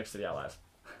confused with Dexterity Outlaws.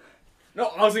 No,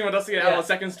 I was thinking about Dexterity Outlaws,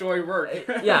 second story work.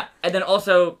 Yeah, and then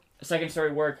also, second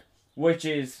story work, which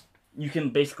is, you can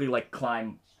basically,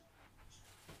 climb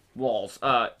walls.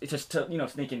 It's just to,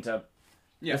 sneak into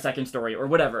the second story or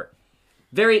whatever.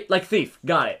 Very, Thief.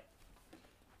 Got it.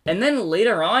 And then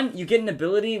later on, you get an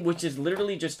ability which is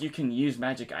literally just you can use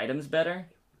magic items better.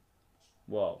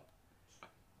 Whoa.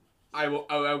 I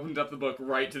opened up the book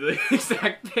right to the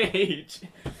exact page.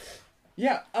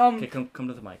 Yeah, Okay, come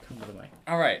to the mic.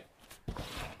 Alright.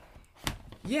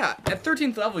 Yeah, at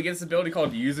 13th level, you get this ability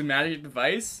called Use a Magic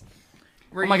Device.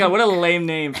 Oh my god, what a lame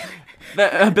name.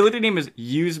 The ability name is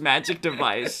Use Magic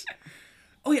Device.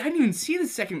 Oh yeah, I didn't even see the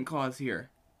second clause here.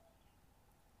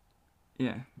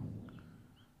 Yeah.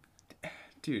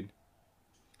 Dude.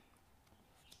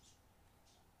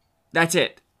 That's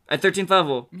it. At 13th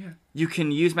level, yeah, you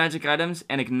can use magic items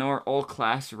and ignore all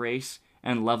class, race,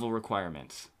 and level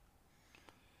requirements.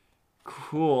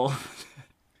 Cool.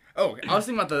 Oh, I was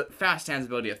thinking about the Fast Hands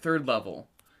ability at 3rd level.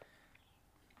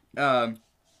 Use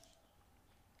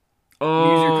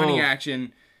your cunning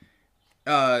action.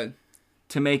 To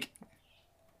make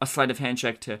a sleight of hand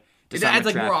check to It Disarm adds a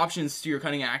like trap. more options to your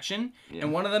cutting action, Yeah.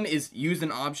 and one of them is use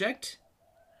an object.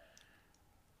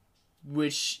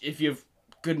 Which, if you have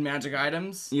good magic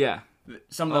items, Yeah.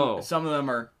 some Oh. of them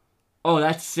are Oh,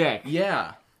 that's sick.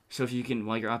 yeah. So if you can,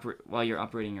 while you're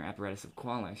operating your apparatus of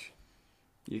Qualish,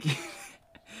 you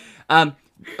can.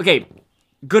 Okay,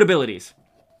 good abilities.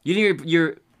 Using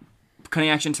your cutting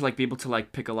action to like be able to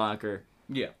like pick a lock or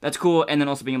Yeah. that's cool, and then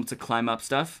also being able to climb up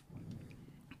stuff.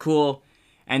 Cool,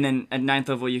 and then at 9th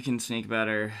level you can sneak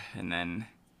better, and then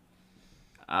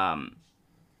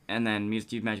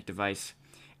use magic device,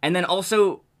 and then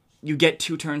also you get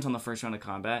 2 turns on the first round of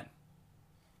combat.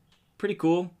 Pretty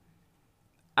cool.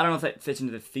 I don't know if that fits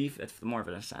into the thief. That's more of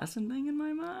an assassin thing in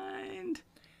my mind.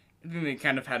 I think they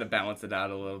kind of had to balance it out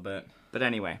a little bit. But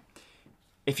anyway,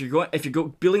 if you're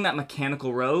building that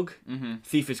mechanical rogue,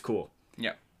 thief is cool.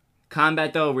 Yeah.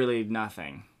 Combat though, really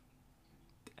nothing.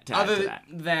 To add to Other that.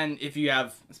 than if you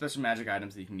have special magic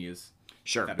items that you can use.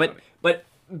 Sure, that but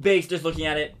base just looking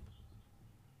at it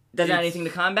doesn't add It's- anything to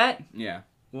combat, Yeah.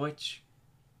 which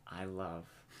I love.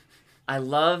 I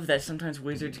love that sometimes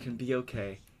wizards can be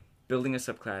okay building a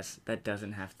subclass that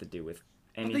doesn't have to do with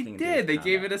anything. They did. They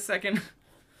gave it a second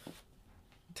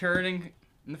turn in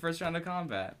the first round of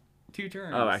combat. 2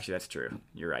 turns. Oh, actually, that's true.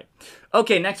 You're right.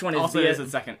 Okay, next one is Also, it's the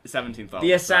 17th level.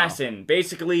 the assassin.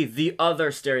 Basically, the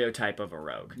other stereotype of a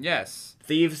rogue. Yes.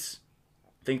 Thieves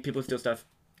think people steal stuff.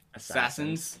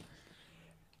 Assassins.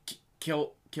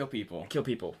 Kill people. Kill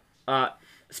people.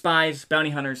 Spies, bounty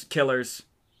hunters, killers.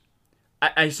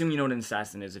 I assume you know what an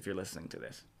assassin is if you're listening to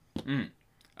this.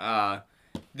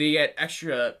 They get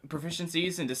extra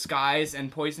proficiencies in disguise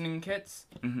and poisoning kits.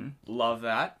 Mm-hmm. Love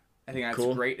that. I think that's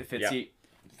Cool. great. It fits Yep.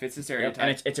 fits the Yep. stereotype.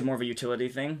 And it's a more of a utility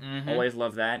thing. Always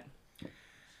love that.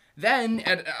 Then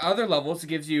at other levels, it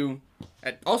gives you,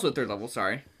 also at 3rd level,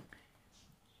 sorry.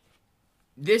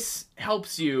 This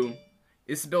helps you.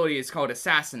 This ability is called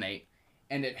Assassinate,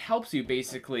 and it helps you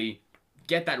basically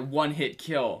get that one-hit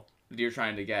kill that you're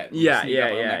trying to get. When you Yeah, sneak yeah,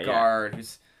 up on yeah, that yeah. guard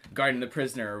who's guarding the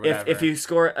prisoner or whatever. If you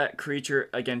score a creature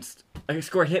against a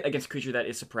hit against a creature that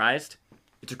is surprised,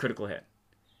 it's a critical hit.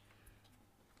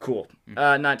 Cool.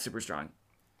 Not super strong.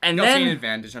 And you'll see an then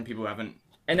advantage on people who haven't.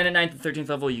 and then at 9th and 13th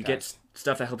level you get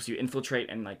stuff that helps you infiltrate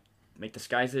and like make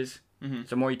disguises.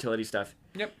 So more utility stuff.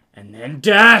 Yep. And then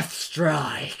Death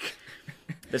Strike.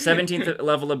 The 17th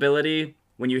level ability,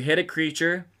 when you hit a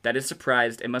creature that is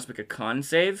surprised, it must make a con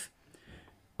save.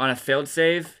 On a failed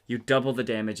save, you double the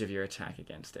damage of your attack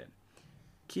against it.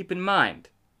 Keep in mind,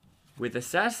 with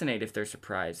Assassinate, if they're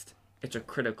surprised, it's a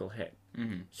critical hit.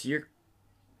 So you're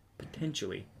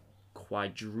potentially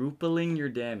quadrupling your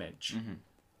damage.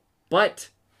 But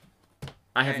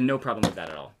I have no problem with that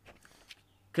at all.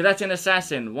 Because that's an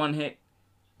assassin, 1-hit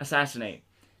assassinate.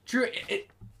 True.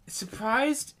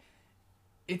 Surprised.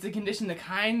 It's a condition that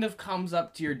kind of comes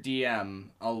up to your DM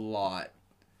a lot.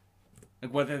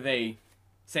 Like whether they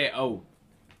say, "Oh,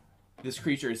 this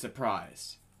creature is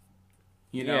surprised."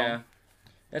 You know. Yeah,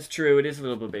 that's true. It is a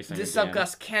little bit based on This your DM.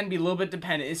 subclass can be a little bit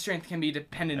dependent. Its strength can be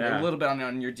dependent Yeah. a little bit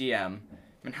on your DM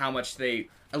and how much they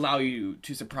allow you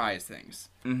to surprise things.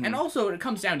 And also, it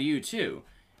comes down to you too.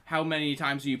 How many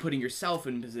times are you putting yourself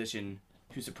in position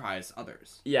to surprise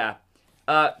others? Yeah.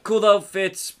 Cool though,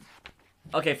 fits.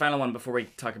 Okay, final one before we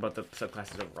talk about the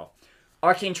subclasses overall.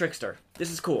 Arcane Trickster.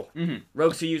 This is cool.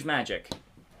 Rogues who use magic.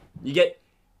 You get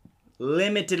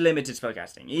limited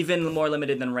spellcasting. Even more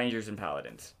limited than Rangers and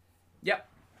Paladins. Yep.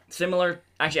 Similar,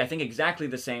 actually I think exactly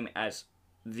the same as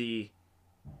the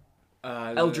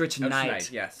Eldritch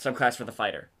Knight yes. subclass for the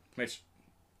fighter. Which,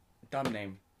 dumb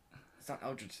name. It's not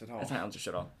Eldritch at all. That's not Eldritch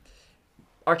at all.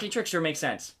 Arcane Trickster makes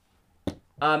sense.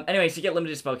 Anyways, you get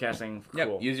limited spellcasting. Yep.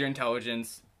 Cool. Use your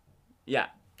intelligence. Yeah.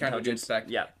 Kind of Intelligence. inspect.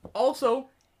 Yeah. Also,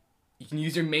 you can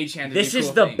use your mage hand to This do is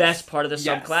cool the things. best part of the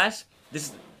Yes. subclass.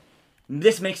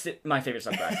 This makes it my favorite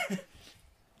subclass.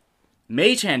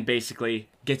 Mage Hand basically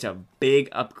gets a big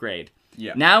upgrade.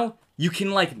 Yeah. Now you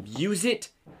can like use it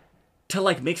to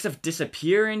like make stuff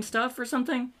disappear and stuff or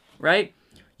something, right?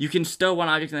 You can stow one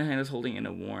object in the hand that's holding in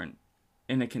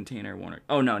a container warner.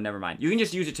 Oh no, never mind. You can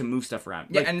just use it to move stuff around.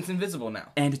 Yeah, Like, and it's invisible now.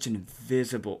 and it's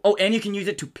invisible. Oh, and you can use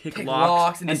it to pick, Pick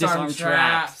locks and and disarm disarm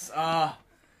traps. traps.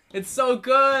 It's so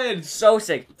good. So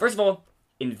sick. First of all,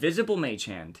 Invisible Mage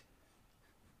Hand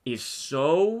is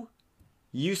so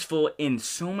useful in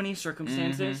so many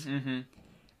circumstances,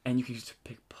 and you can use it to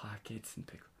pick pockets and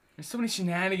pick. There's so many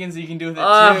shenanigans that you can do with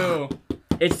it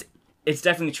too. It's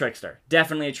definitely trickster.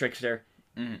 Definitely a trickster.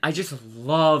 I just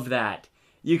love that.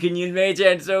 You can use Mage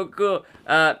Hand, so cool.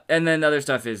 And then the other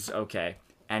stuff is okay.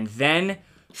 And then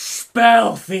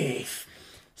Spell Thief.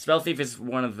 Spell Thief is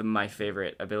one of my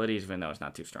favorite abilities, even though it's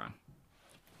not too strong.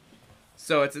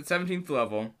 So it's at 17th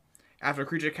level. After a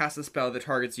creature casts a spell that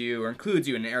targets you or includes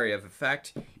you in an area of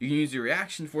effect, you can use your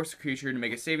reaction to force the creature to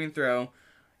make a saving throw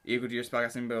equal to your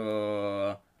spellcasting.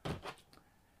 Blah, blah,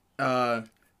 blah.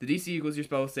 The DC equals your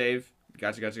spell save.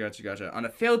 Gotcha. On a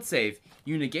failed save,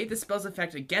 you negate the spell's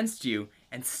effect against you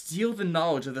and steal the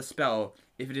knowledge of the spell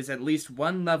if it is at least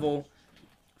one level,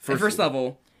 first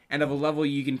level, and of a level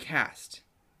you can cast.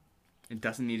 It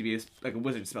doesn't need to be like a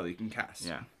wizard spell that you can cast.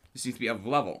 Yeah. It just needs to be of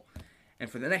level. And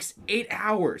for the next 8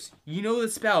 hours, you know the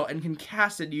spell and can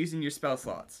cast it using your spell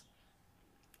slots.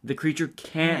 The creature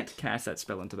can't cast that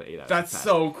spell until the 8 hours. That's pass.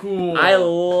 so cool. I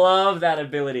love that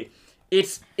ability.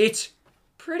 It's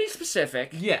pretty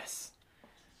specific. Yes.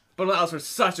 But it allows for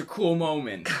such a cool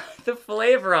moment. The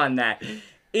flavor on that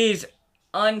is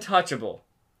untouchable.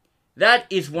 That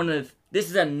is this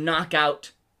is a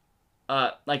knockout.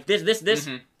 Like this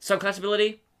subclass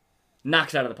ability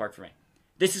knocks it out of the park for me.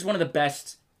 This is one of the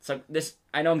best. So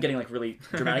I know I'm getting like really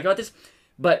dramatic about this,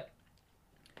 but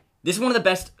this is one of the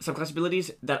best subclass abilities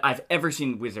that I've ever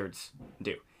seen wizards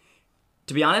do.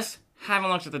 To be honest, haven't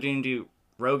looked at the D&D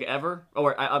rogue ever,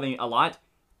 or I mean a lot.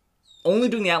 Only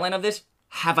doing the outline of this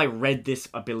have I read this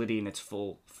ability in its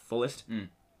fullest.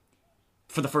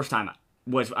 For the first time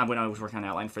was when I was working on the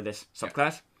outline for this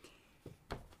subclass.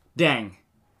 Dang,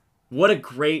 what a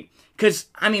great! Because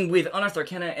I mean, with Unearthed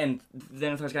Arcana and the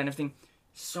Unearthed Guide and everything.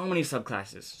 So many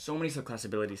subclasses, so many subclass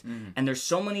abilities, and there's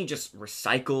so many just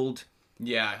recycled,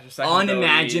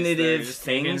 unimaginative just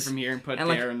things taken from here and put and,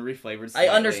 there like, and reflavored. I Slightly.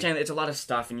 understand that it's a lot of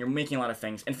stuff, and you're making a lot of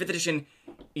things. And 5th edition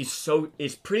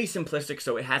is pretty simplistic,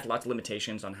 so it has lots of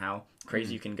limitations on how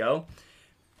crazy you can go.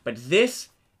 But this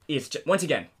is once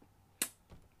again,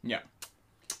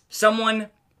 someone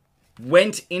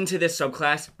went into this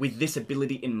subclass with this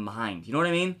ability in mind. You know what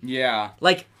I mean? Yeah.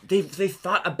 Like they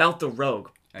thought about the rogue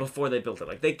before they built it.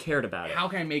 Like, they cared about it. How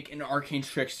can I make an arcane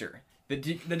trickster that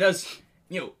does,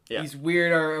 these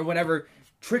weird or whatever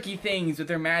tricky things with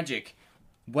their magic?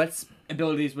 What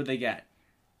abilities would they get?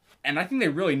 And I think they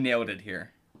really nailed it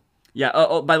here. Yeah,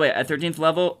 oh, by the way, at 13th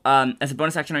level, as a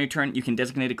bonus action on your turn, you can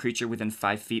designate a creature within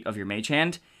 5 feet of your mage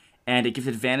hand, and it gives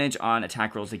advantage on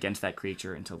attack rolls against that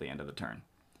creature until the end of the turn.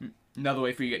 Another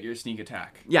way for you to get your sneak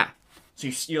attack. Yeah. So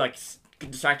you're like,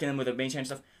 distracting them with a mage hand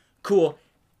stuff. Cool.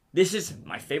 This is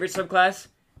my favorite subclass.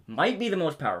 Might be the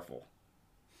most powerful.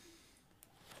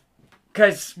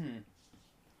 Because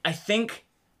I think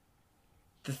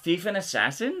the Thief and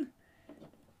Assassin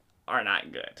are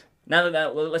not good. Now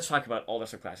that let's talk about all the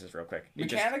subclasses real quick.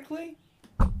 Mechanically?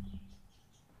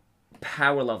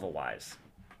 Power level wise,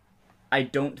 I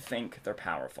don't think they're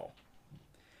powerful.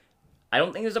 I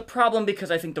don't think there's a problem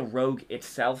because I think the rogue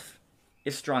itself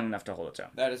is strong enough to hold its own.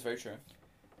 That is very true.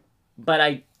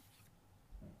 But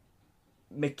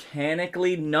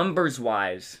mechanically,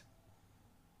 numbers-wise,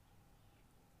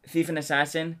 Thief and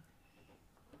Assassin,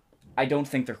 I don't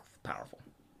think they're powerful.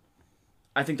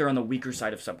 I think they're on the weaker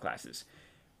side of subclasses.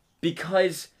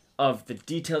 Because of the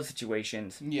detailed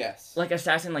situations. Yes. Like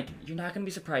Assassin, like, you're not going to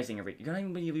be surprising you're not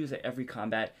even going to use it every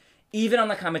combat. Even on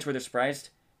the combats where they're surprised,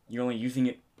 you're only using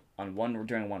it on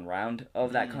during one round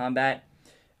of that combat.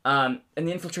 And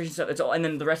the infiltration stuff, and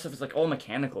then the rest of it's like all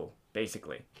mechanical,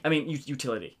 basically. I mean,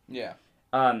 utility. Yeah.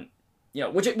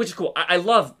 Which is cool. I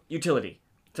love utility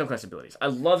subclass abilities. I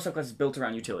love subclasses built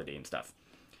around utility and stuff.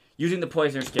 Using the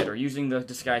Poisoner's Kit, or using the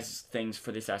disguise things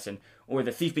for the Assassin, or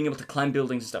the Thief being able to climb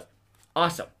buildings and stuff.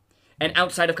 Awesome. And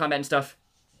outside of combat and stuff,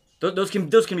 those can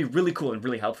be really cool and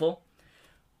really helpful.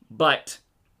 But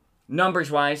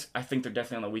numbers-wise, I think they're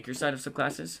definitely on the weaker side of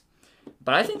subclasses.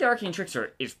 But I think the Arcane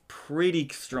Trickster is pretty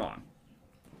strong.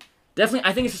 Definitely,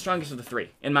 I think it's the strongest of the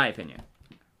three, in my opinion.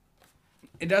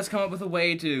 It does come up with a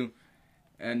way to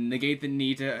negate the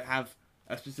need to have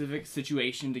a specific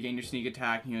situation to gain your sneak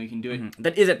attack. You can do it.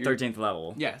 That is at 13th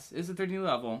level. Yes, it's at 13th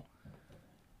level.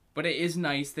 But it is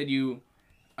nice that you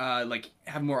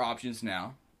have more options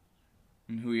now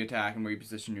in who you attack and where you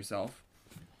position yourself.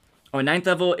 Oh, at 9th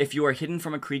level, if you are hidden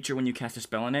from a creature when you cast a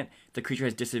spell on it, the creature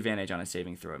has disadvantage on a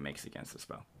saving throw it makes against the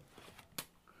spell.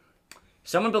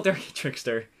 Someone built their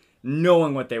Trickster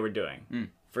knowing what they were doing,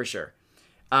 for sure.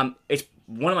 It's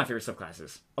one of my favorite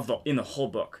subclasses in the whole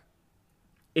book.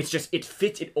 It's just, it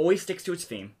fits, it always sticks to its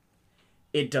theme.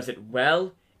 It does it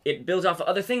well. It builds off of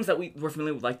other things that we're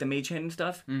familiar with, like the Mage Hand and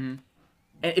stuff. Mm-hmm.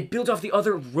 And it builds off the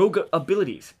other rogue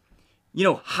abilities.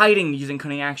 Hiding using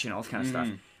Cunning Action, all this kind of stuff.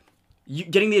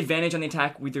 Getting the advantage on the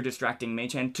attack with your distracting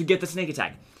Mage Hand to get the Snake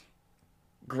Attack.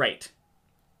 Great.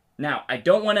 Now, I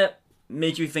don't want to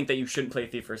make you think that you shouldn't play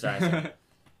Thief or Assassin.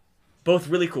 Both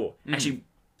really cool. Actually,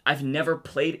 I've never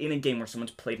played in a game where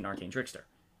someone's played an Arcane Trickster.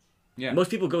 Yeah.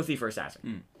 Most people go Thief or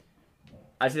Assassin.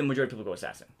 I'd say the majority of people go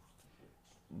assassin.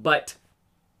 But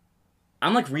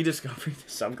I'm like rediscovering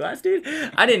the subclass, dude.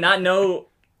 I did not know.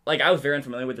 Like, I was very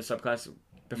unfamiliar with the subclass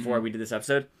before we did this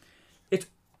episode. It's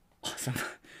awesome.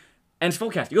 And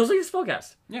spellcast. You also use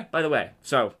spellcast. Yeah. By the way.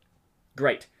 So,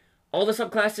 great. All the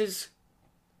subclasses,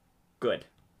 good.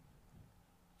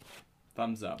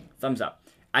 Thumbs up. Thumbs up.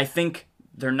 I think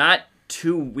they're not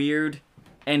too weird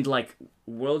and, like,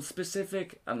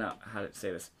 world-specific. I don't know how to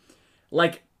say this.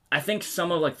 Like, I think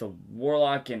some of, like, the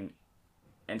Warlock and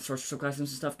Sorcerer subclasses and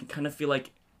stuff can kind of feel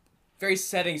like... Very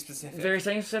setting-specific. Very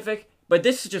setting-specific. But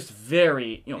this is just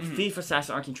very, Thief,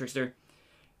 Assassin, Arcane Trickster.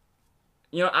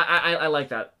 I like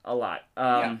that a lot.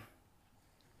 Yeah.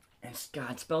 And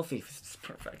God, Spell Thief is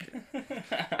perfect.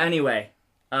 Anyway,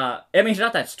 I mean, it's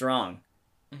not that strong,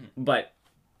 but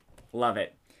love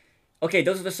it. Okay,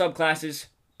 those are the subclasses.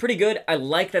 Pretty good. I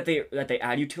like that they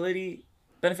add utility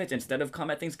benefits instead of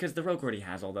combat things, because the Rogue already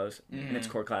has all those in its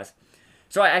core class.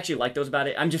 So I actually like those about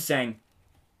it. I'm just saying,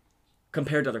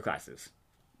 compared to other classes,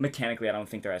 mechanically, I don't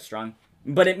think they're as strong,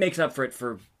 but it makes up for it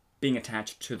for being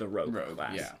attached to the Rogue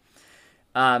class. Yeah.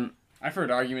 I've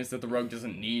heard arguments that the Rogue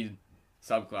doesn't need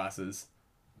subclasses.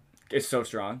 It's so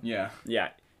strong. Yeah. Yeah,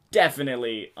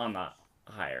 definitely on the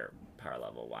higher power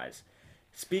level wise.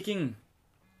 Speaking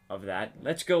of that,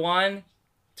 let's go on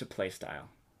to playstyle.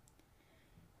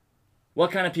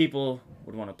 What kind of people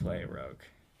would want to play Rogue?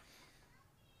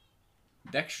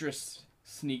 Dexterous,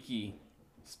 sneaky,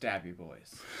 stabby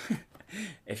boys.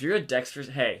 If you're a dexterous,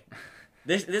 hey,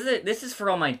 this is for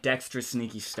all my dexterous,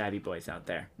 sneaky, stabby boys out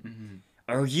there. Mm-hmm.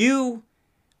 Are you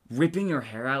ripping your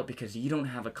hair out because you don't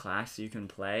have a class you can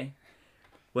play?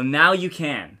 Well, now you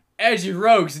can. Edgy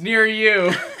Rogues near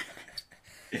you.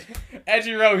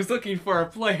 Edgy Rogues looking for a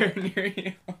player near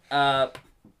you.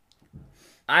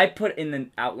 I put in the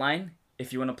outline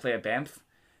if you want to play a Banff.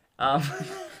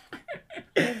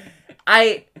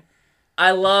 I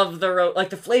love the Rogue, like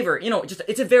the flavor. Just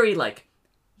it's a very like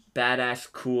badass,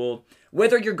 cool.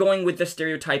 Whether you're going with the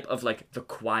stereotype of like the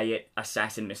quiet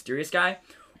assassin, mysterious guy,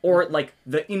 or like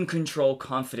the in control,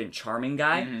 confident, charming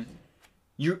guy,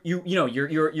 you're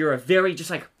a very just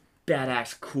like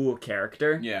badass, cool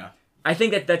character. Yeah. I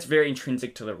think that's very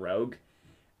intrinsic to the Rogue.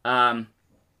 Of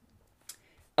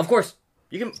course,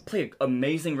 you can play an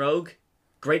amazing Rogue,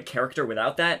 great character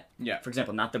without that. Yeah. For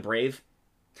example, not the Brave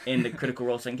in the Critical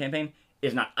Role Second campaign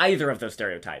is not either of those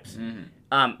stereotypes.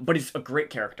 Mm-hmm. But he's a great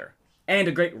character and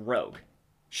a great Rogue.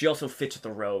 She also fits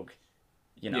the Rogue,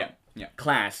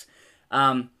 class.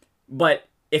 But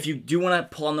if you do want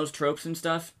to pull on those tropes and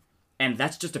stuff, and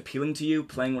that's just appealing to you,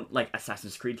 playing like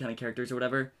Assassin's Creed kind of characters or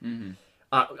whatever,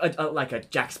 like a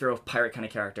Jack Sparrow pirate kind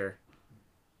of character,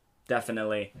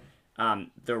 definitely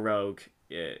the Rogue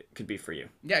could be for you.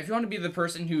 Yeah, if you want to be the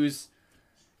person who's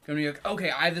going to be like,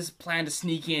 okay, I have this plan to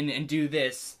sneak in and do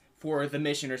this for the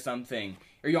mission or something,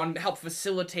 or you want to help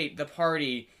facilitate the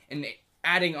party and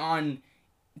adding on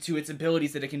to its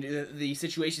abilities that it can do, the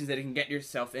situations that it can get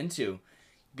yourself into,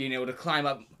 being able to climb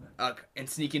up and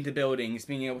sneak into buildings,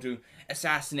 being able to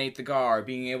assassinate the guard,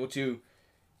 being able to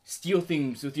steal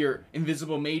things with your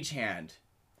invisible mage hand.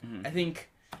 Mm-hmm. I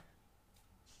think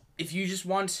if you just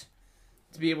want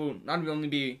to be able not only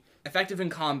be effective in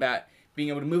combat, being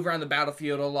able to move around the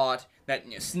battlefield a lot, that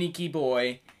sneaky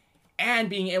boy, and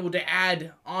being able to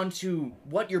add on to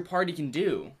what your party can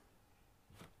do,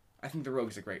 I think the Rogue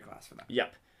is a great class for that.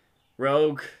 Yep.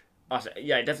 Rogue, awesome.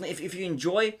 Yeah, definitely. If you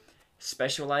enjoy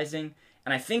specializing,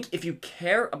 and I think if you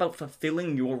care about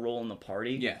fulfilling your role in the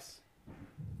party, yes,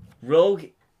 Rogue,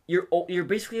 you're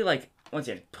basically like, once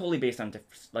again, totally based on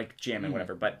like GM and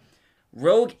whatever, but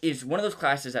Rogue is one of those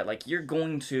classes that like you're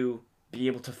going to be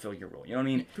able to fill your role. You know what I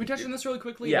mean? Can we touch on this really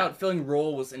quickly about filling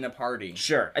roles in a party?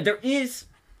 Sure. There is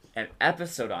an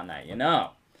episode on that,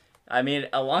 I mean,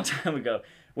 a long time ago,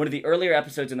 one of the earlier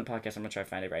episodes in the podcast, I'm going to try to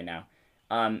find it right now,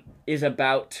 is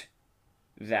about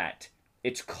that.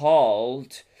 It's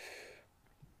called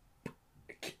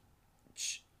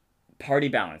Party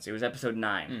Balance. It was episode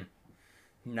 9.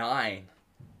 9.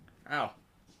 Ow.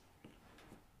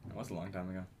 That was a long time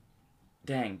ago.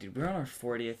 Dang, dude, we're on our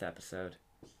 40th episode.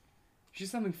 Should do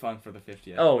something fun for the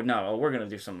 50th. Oh, no, we're going to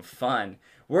do something fun.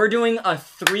 We're doing a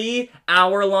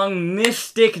 3-hour-long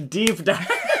Mystic Deep Dive.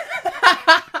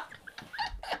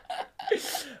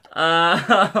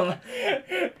 Oh,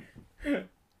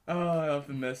 I love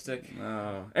the Mystic.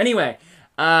 Oh. Anyway,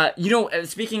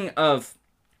 speaking of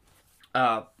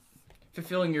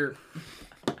fulfilling your...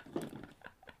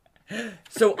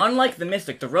 So, unlike the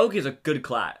Mystic, the Rogue is a good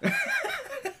class.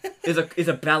 is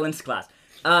a balanced class.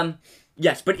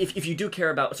 Yes, but if you do care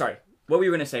about... Sorry, what were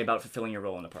you gonna say about fulfilling your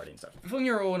role in the party and stuff? Fulfilling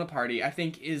your role in a party, I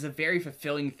think, is a very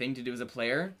fulfilling thing to do as a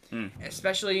player,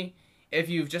 especially if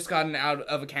you've just gotten out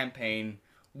of a campaign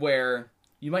where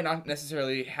you might not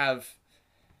necessarily have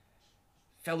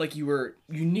felt like you were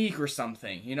unique or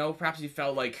something, you know? Perhaps you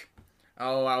felt like,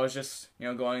 oh, I was just,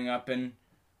 going up and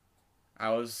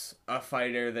I was a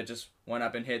fighter that just went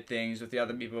up and hit things with the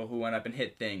other people who went up and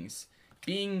hit things.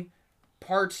 Being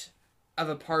part of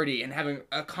a party and having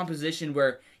a composition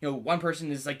where, one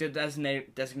person is like the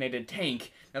designated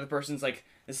tank, another person's like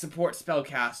the support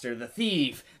spellcaster, the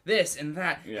thief, this and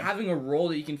that. Yeah. Having a role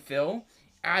that you can fill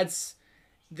adds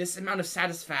this amount of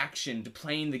satisfaction to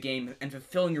playing the game and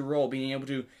fulfilling your role, being able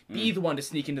to be the one to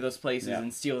sneak into those places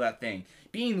and steal that thing.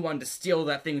 Being the one to steal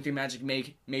that thing with your magic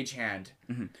mage hand.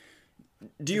 Mm-hmm.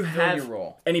 Do you have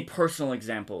any personal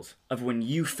examples of when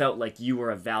you felt like you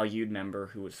were a valued member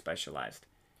who was specialized?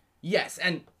 Yes,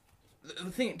 and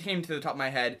the thing that came to the top of my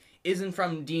head isn't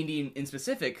from D&D in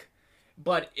specific,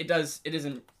 but it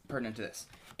isn't pertinent to this.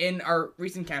 In our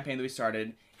recent campaign that we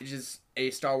started, which is a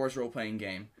Star Wars role-playing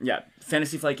game. Yeah,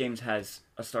 Fantasy Flight Games has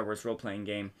a Star Wars role-playing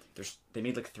game. They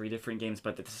made like 3 different games,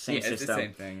 but it's the same system. It's the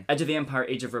same thing. Edge of the Empire,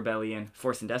 Age of Rebellion,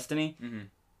 Force and Destiny. Mm-hmm.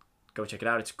 Go check it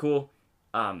out. It's cool.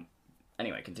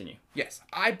 Anyway, continue. Yes,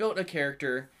 I built a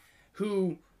character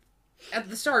who, at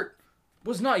the start,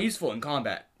 was not useful in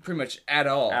combat, pretty much at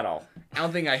all. At all. I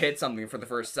don't think I hit something for the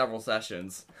first several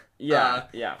sessions.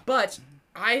 Yeah. But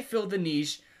I filled the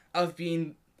niche of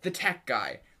being the tech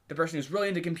guy, the person who's really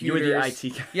into computers. You were the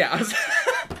IT guy. Yeah.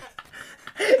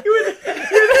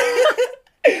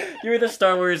 You were the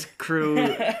Star Wars crew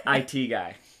IT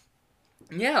guy.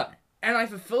 Yeah, and I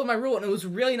fulfilled my role, and it was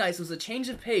really nice. It was a change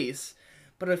of pace,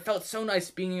 but it felt so nice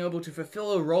being able to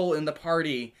fulfill a role in the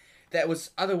party that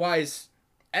was otherwise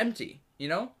empty,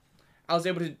 I was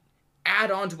able to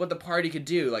add on to what the party could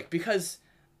do, because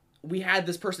we had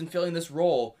this person filling this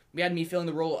role. We had me filling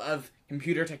the role of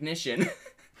computer technician.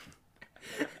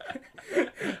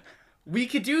 We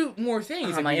could do more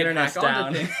things. My internet's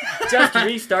down. Just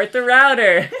restart the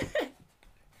router.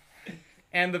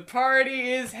 And the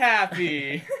party is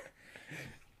happy.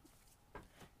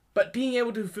 But being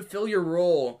able to fulfill your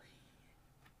role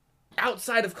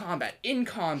outside of combat, in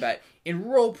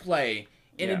roleplay,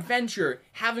 in adventure,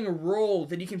 having a role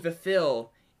that you can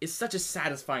fulfill is such a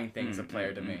satisfying thing as a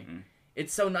player to me.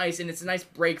 It's so nice, and it's a nice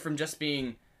break from just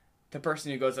being the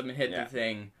person who goes up and hit the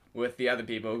thing with the other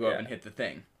people who go up and hit the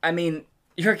thing. I mean,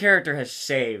 your character has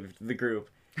saved the group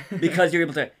because you're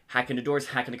able to hack into doors,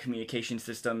 hack into communication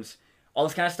systems, all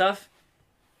this kind of stuff.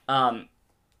 I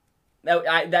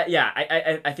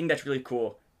think that's really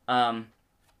cool.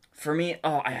 For me,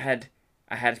 I had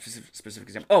a specific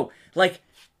example.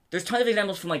 There's tons of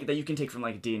examples from that you can take from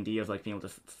D&D of being able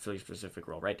to fill your specific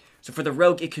role, right? So for the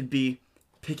rogue, it could be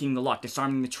picking the lock,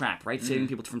 disarming the trap, right? Saving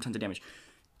people from tons of damage,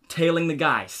 tailing the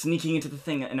guy, sneaking into the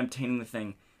thing and obtaining the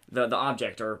thing, the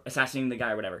object, or assassinating the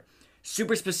guy, or whatever.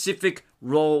 Super specific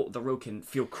role the rogue can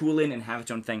feel cool in and have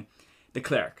its own thing. The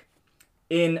cleric.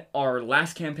 In our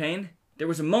last campaign, there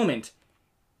was a moment,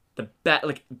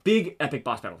 big epic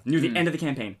boss battle near the end of the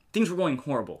campaign. Things were going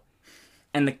horrible,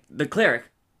 and the cleric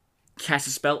casts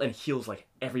a spell and heals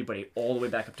everybody all the way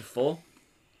back up to full.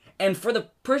 And for the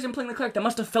person playing the cleric, that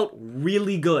must have felt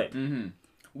really good. Mm-hmm.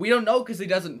 We don't know because he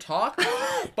doesn't talk,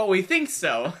 but we think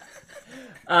so.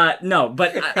 No,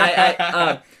 but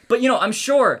I'm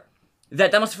sure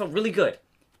that must have felt really good.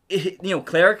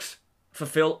 Clerics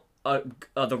fulfill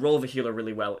the role of a healer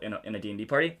really well in a D&D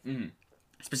party,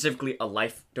 specifically a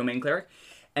life domain cleric,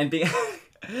 and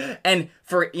and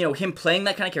for him playing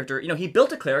that kind of character, he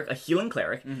built a healing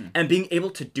cleric, and being able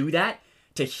to do that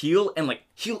to heal and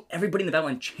heal everybody in the battle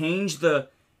and change the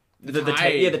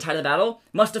tide of the battle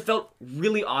must have felt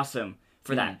really awesome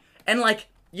for that. And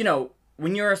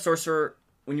when you're a sorcerer,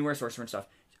 and stuff,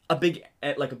 a big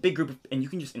group and you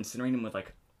can just incinerate them with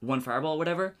one fireball or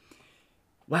whatever.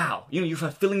 Wow, you're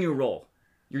fulfilling your role.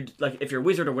 You're if you're a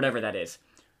wizard or whatever that is,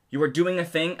 you are doing a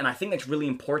thing, and I think that's really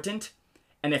important.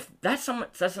 And if that's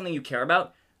something you care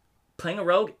about, playing a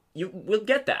rogue, you will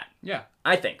get that. Yeah,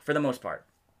 I think for the most part.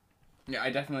 Yeah, I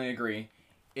definitely agree.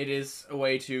 It is a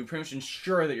way to pretty much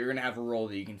ensure that you're going to have a role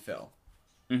that you can fill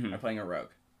by playing a rogue.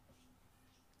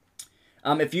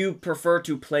 If you prefer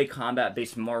to play combat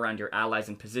based more around your allies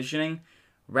and positioning,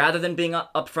 rather than being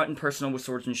up front and personal with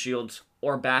swords and shields,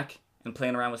 or back and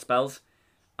playing around with spells,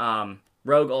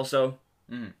 rogue also,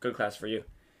 good class for you.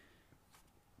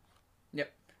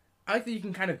 Yep. I like that you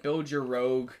can kind of build your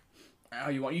rogue how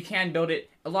you want. You can build it.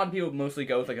 A lot of people mostly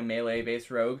go with a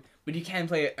melee-based rogue, but you can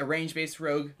play a range-based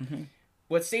rogue.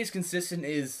 What stays consistent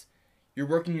is you're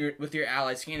working with your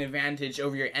allies, taking advantage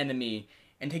over your enemy,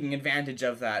 and taking advantage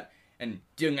of that, and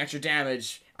doing extra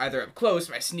damage either up close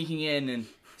by sneaking in and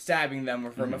stabbing them,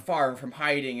 or from afar, from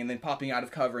hiding, and then popping out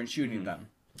of cover and shooting them.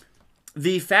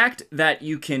 The fact that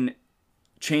you can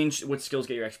change what skills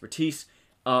get your expertise,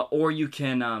 or you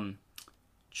can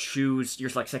choose your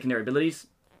like secondary abilities,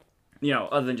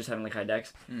 other than just having like high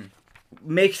dex,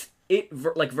 makes it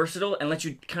versatile and lets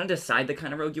you kind of decide the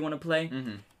kind of rogue you want to play.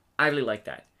 Mm-hmm. I really like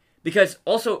that. Because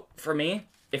also, for me,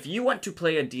 if you want to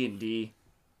play a D&D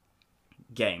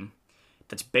game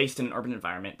that's based in an urban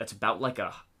environment, that's about like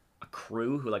a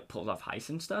crew who like pulls off heists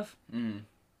and stuff,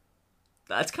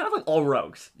 that's kind of like all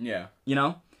rogues. Yeah.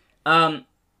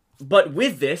 But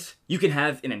with this, you can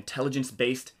have an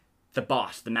intelligence-based, the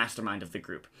boss, the mastermind of the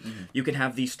group. You can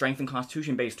have the strength and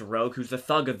constitution-based rogue who's the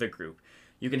thug of the group.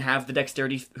 You can have the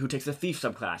dexterity who takes the thief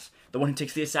subclass, the one who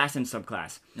takes the assassin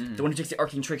subclass, the one who takes the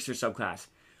arcane trickster subclass.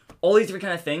 All these different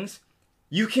kind of things,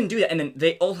 you can do that, and then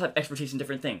they all have expertise in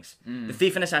different things. The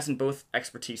thief and assassin both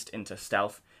expertise into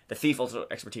stealth. The thief also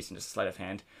expertise into sleight of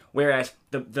hand, whereas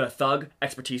the thug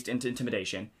expertise into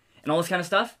intimidation, and all this kind of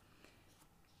stuff.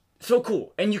 So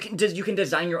cool, and you can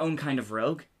design your own kind of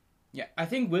rogue. Yeah, I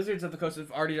think Wizards of the Coast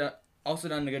have already also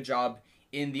done a good job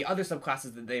in the other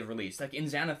subclasses that they've released, like in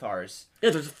Xanathar's.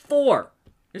 Yeah, there's 4.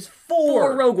 There's 4.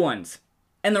 4 rogue ones.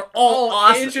 And they're all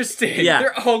awesome. Interesting. Yeah.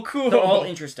 They're all cool. They're all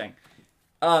interesting.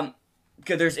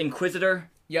 There's Inquisitor.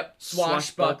 Yep.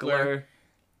 Swashbuckler.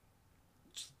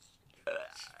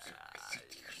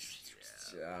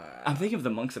 I'm thinking of the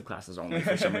monk subclasses only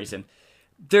for some reason.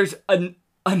 There's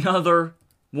another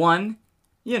one.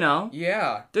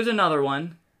 Yeah. There's another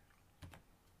one.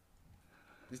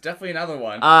 There's definitely another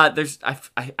one. I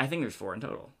think there's 4 in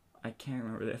total. I can't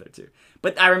remember the other 2.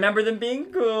 But I remember them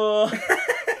being cool.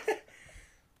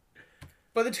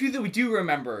 But the 2 that we do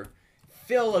remember,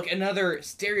 Phil, like another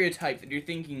stereotype that you're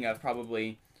thinking of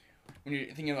probably when you're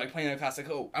thinking of like playing a class, like,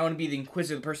 oh, I want to be the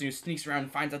Inquisitor, the person who sneaks around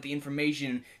and finds out the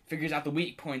information, figures out the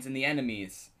weak points in the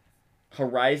enemies.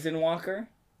 Horizon Walker?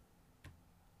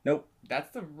 Nope.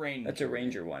 That's the Ranger. That's a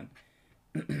Ranger one.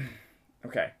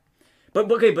 Okay.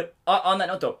 But on that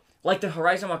note though, like the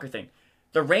Horizon Walker thing,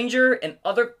 the Ranger and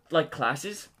other like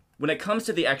classes, when it comes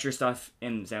to the extra stuff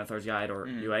in Xanathar's Guide or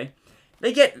UA,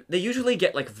 they usually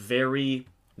get like very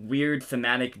weird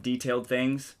thematic detailed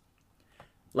things.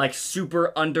 Like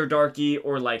super underdarky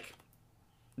or like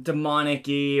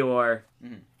demonic-y or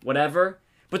whatever.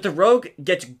 But the Rogue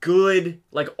gets good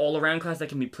like all around class that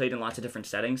can be played in lots of different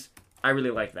settings. I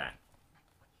really like that.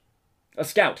 A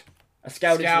Scout. A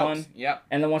Scout is one. Yep.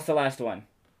 And then what's the last one?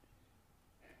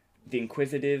 The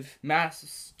Inquisitive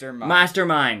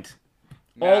Mastermind.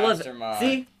 All of it.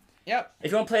 See? Yep.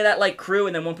 If you want to play that like crew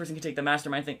and then one person can take the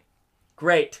Mastermind thing,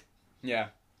 great. Yeah.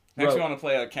 I actually want to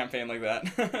play a campaign like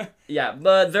that. Yeah,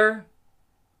 but they're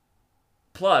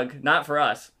plug, not for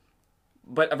us,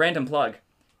 but a random plug.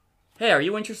 Hey, are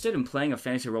you interested in playing a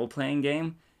fantasy role-playing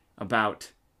game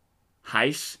about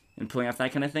heists and pulling off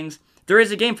that kind of things? There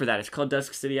is a game for that. It's called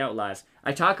Dusk City Outlaws.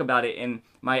 I talk about it in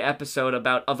my episode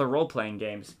about other role-playing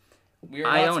games. We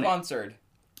are not sponsored.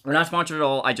 We're not sponsored at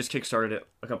all. I just kickstarted it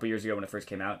a couple years ago when it first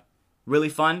came out. Really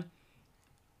fun.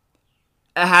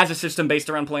 It has a system based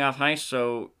around pulling off heists,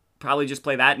 so probably just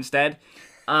play that instead.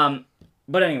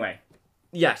 But anyway,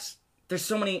 yes. There's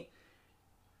so many...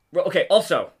 Okay,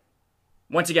 also,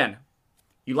 once again,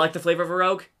 you like the flavor of a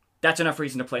rogue? That's enough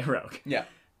reason to play a rogue. Yeah.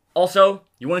 Also,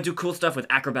 you want to do cool stuff with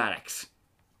acrobatics.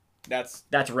 That's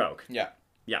rogue. Yeah.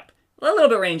 Yep. A little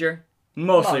bit ranger,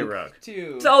 mostly Monk, rogue.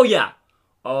 Too. So,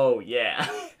 oh yeah.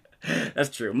 That's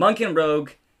true. Monk and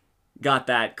rogue got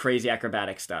that crazy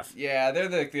acrobatic stuff. Yeah, they're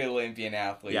the Olympian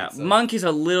athletes. Yeah, Monk is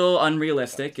a little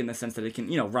unrealistic in the sense that it can,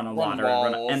 run on water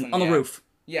and on the roof.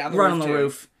 Yeah, on the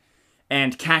roof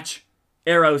and catch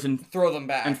arrows and throw them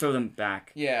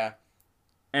back. Yeah.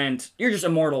 And you're just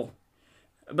immortal.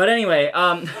 But anyway,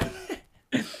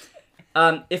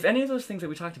 if any of those things that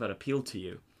we talked about appeal to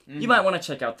you, you might want to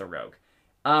check out the Rogue.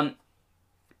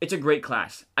 It's a great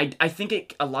class. I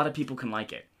think a lot of people can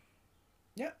like it.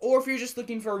 Yeah, or if you're just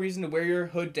looking for a reason to wear your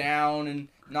hood down and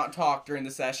not talk during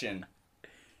the session.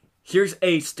 Here's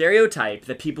a stereotype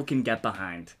that people can get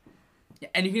behind. Yeah,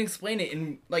 and you can explain it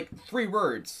in, 3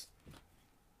 words.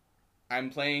 I'm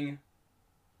playing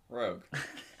Rogue.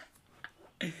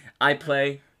 I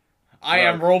play... I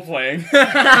am role-playing.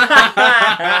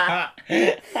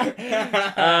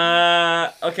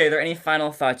 Okay, are there any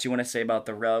final thoughts you want to say about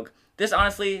the Rogue? This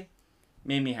honestly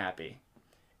made me happy.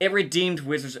 It redeemed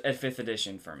Wizards at 5th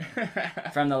edition for me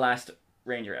from the last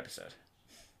Ranger episode.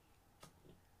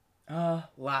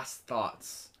 Last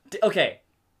thoughts. Okay,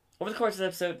 over the course of the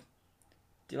episode,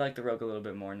 Do you like the rogue a little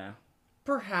bit more now?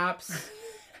 Perhaps.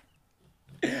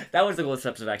 That was the goal of this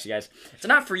episode, actually, guys. So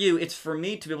not for you, it's for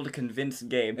me to be able to convince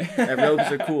Gabe that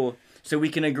rogues are cool, so we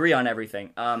can agree on everything.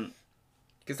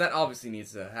 Because that obviously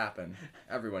needs to happen.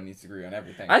 Everyone needs to agree on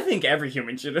everything. I think every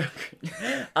human should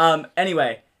agree.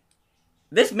 Anyway,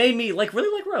 this made me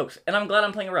really like rogues, and I'm glad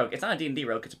I'm playing a rogue. It's not a D&D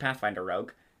rogue; it's a Pathfinder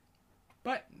rogue.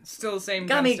 But still the same.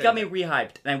 Got me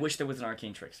rehyped, and I wish there was an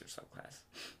Arcane Trickster subclass.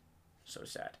 So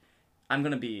sad. I'm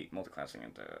gonna be multiclassing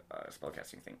into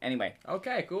spellcasting thing. Anyway.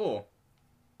 Okay, cool.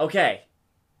 Okay,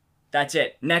 that's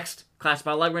it. Next class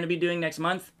battle log we're gonna be doing next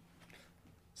month.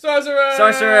 Sorcerer.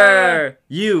 Sorcerer.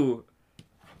 You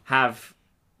have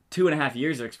 2.5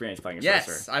 years of experience playing a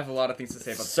sorcerer. Yes, I have a lot of things to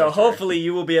say about the So sorcerer. hopefully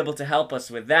you will be able to help us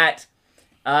with that.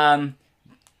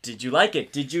 Did you like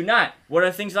it? Did you not? What are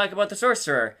the things you like about the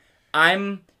sorcerer?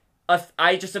 I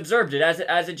just observed it as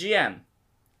a GM.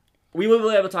 We will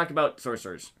be able to talk about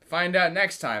sorcerers. Find out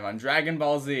next time on Dragon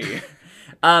Ball Z.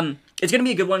 It's gonna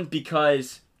be a good one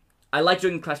because I like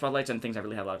doing class spotlights on things I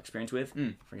really have a lot of experience with.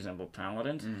 For example,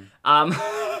 paladins.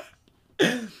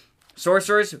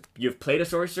 Sorcerers. You've played a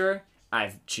sorcerer.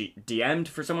 I've DM'd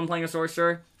for someone playing a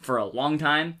sorcerer for a long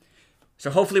time. So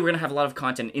hopefully we're gonna have a lot of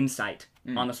content insight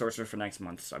on the sorcerer for next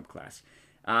month's subclass.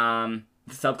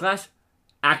 Subclass?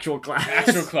 Actual class.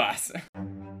 Actual class.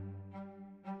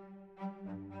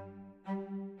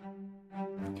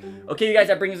 Okay, you guys,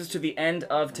 that brings us to the end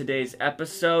of today's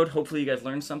episode. Hopefully you guys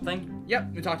learned something.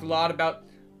 Yep, we talked a lot about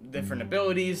different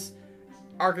abilities,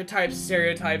 archetypes,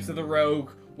 stereotypes of the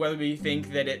rogue, whether we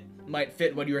think that it might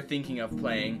fit what you were thinking of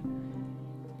playing.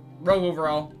 Rogue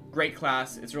overall, great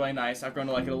class. It's really nice. I've grown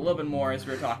to like it a little bit more as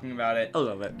we were talking about it. I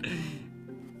love it.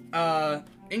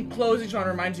 In closing, just want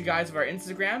to remind you guys of our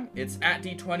Instagram. It's at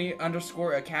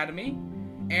D20_Academy.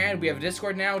 And we have a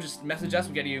Discord now. Just message us.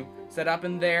 We'll get you set up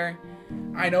in there.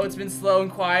 I know it's been slow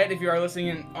and quiet if you are listening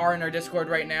and are in our Discord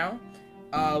right now.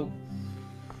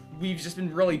 We've just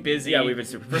been really busy. Yeah, we've been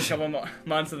super first couple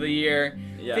months of the year.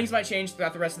 Yeah. Things might change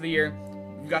throughout the rest of the year.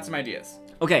 We've got some ideas.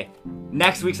 Okay,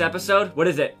 next week's episode, what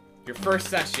is it? Your first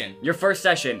session. Your first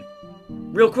session.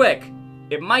 Real quick,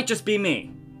 it might just be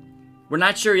me. We're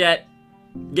not sure yet.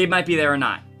 Gabe might be there or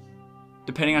not,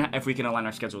 depending on if we can align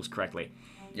our schedules correctly.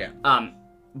 Yeah.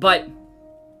 But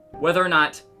whether or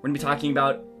not we're gonna be talking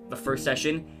about the first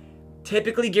session,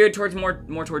 typically geared towards more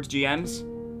towards GMs,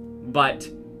 but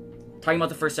talking about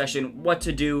the first session, what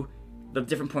to do, the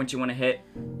different points you want to hit.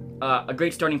 A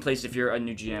great starting place if you're a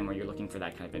new GM or you're looking for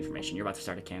that kind of information. You're about to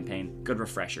start a campaign. Good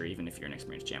refresher, even if you're an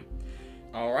experienced GM.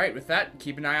 All right. With that,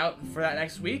 keep an eye out for that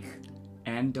next week.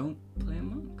 And don't play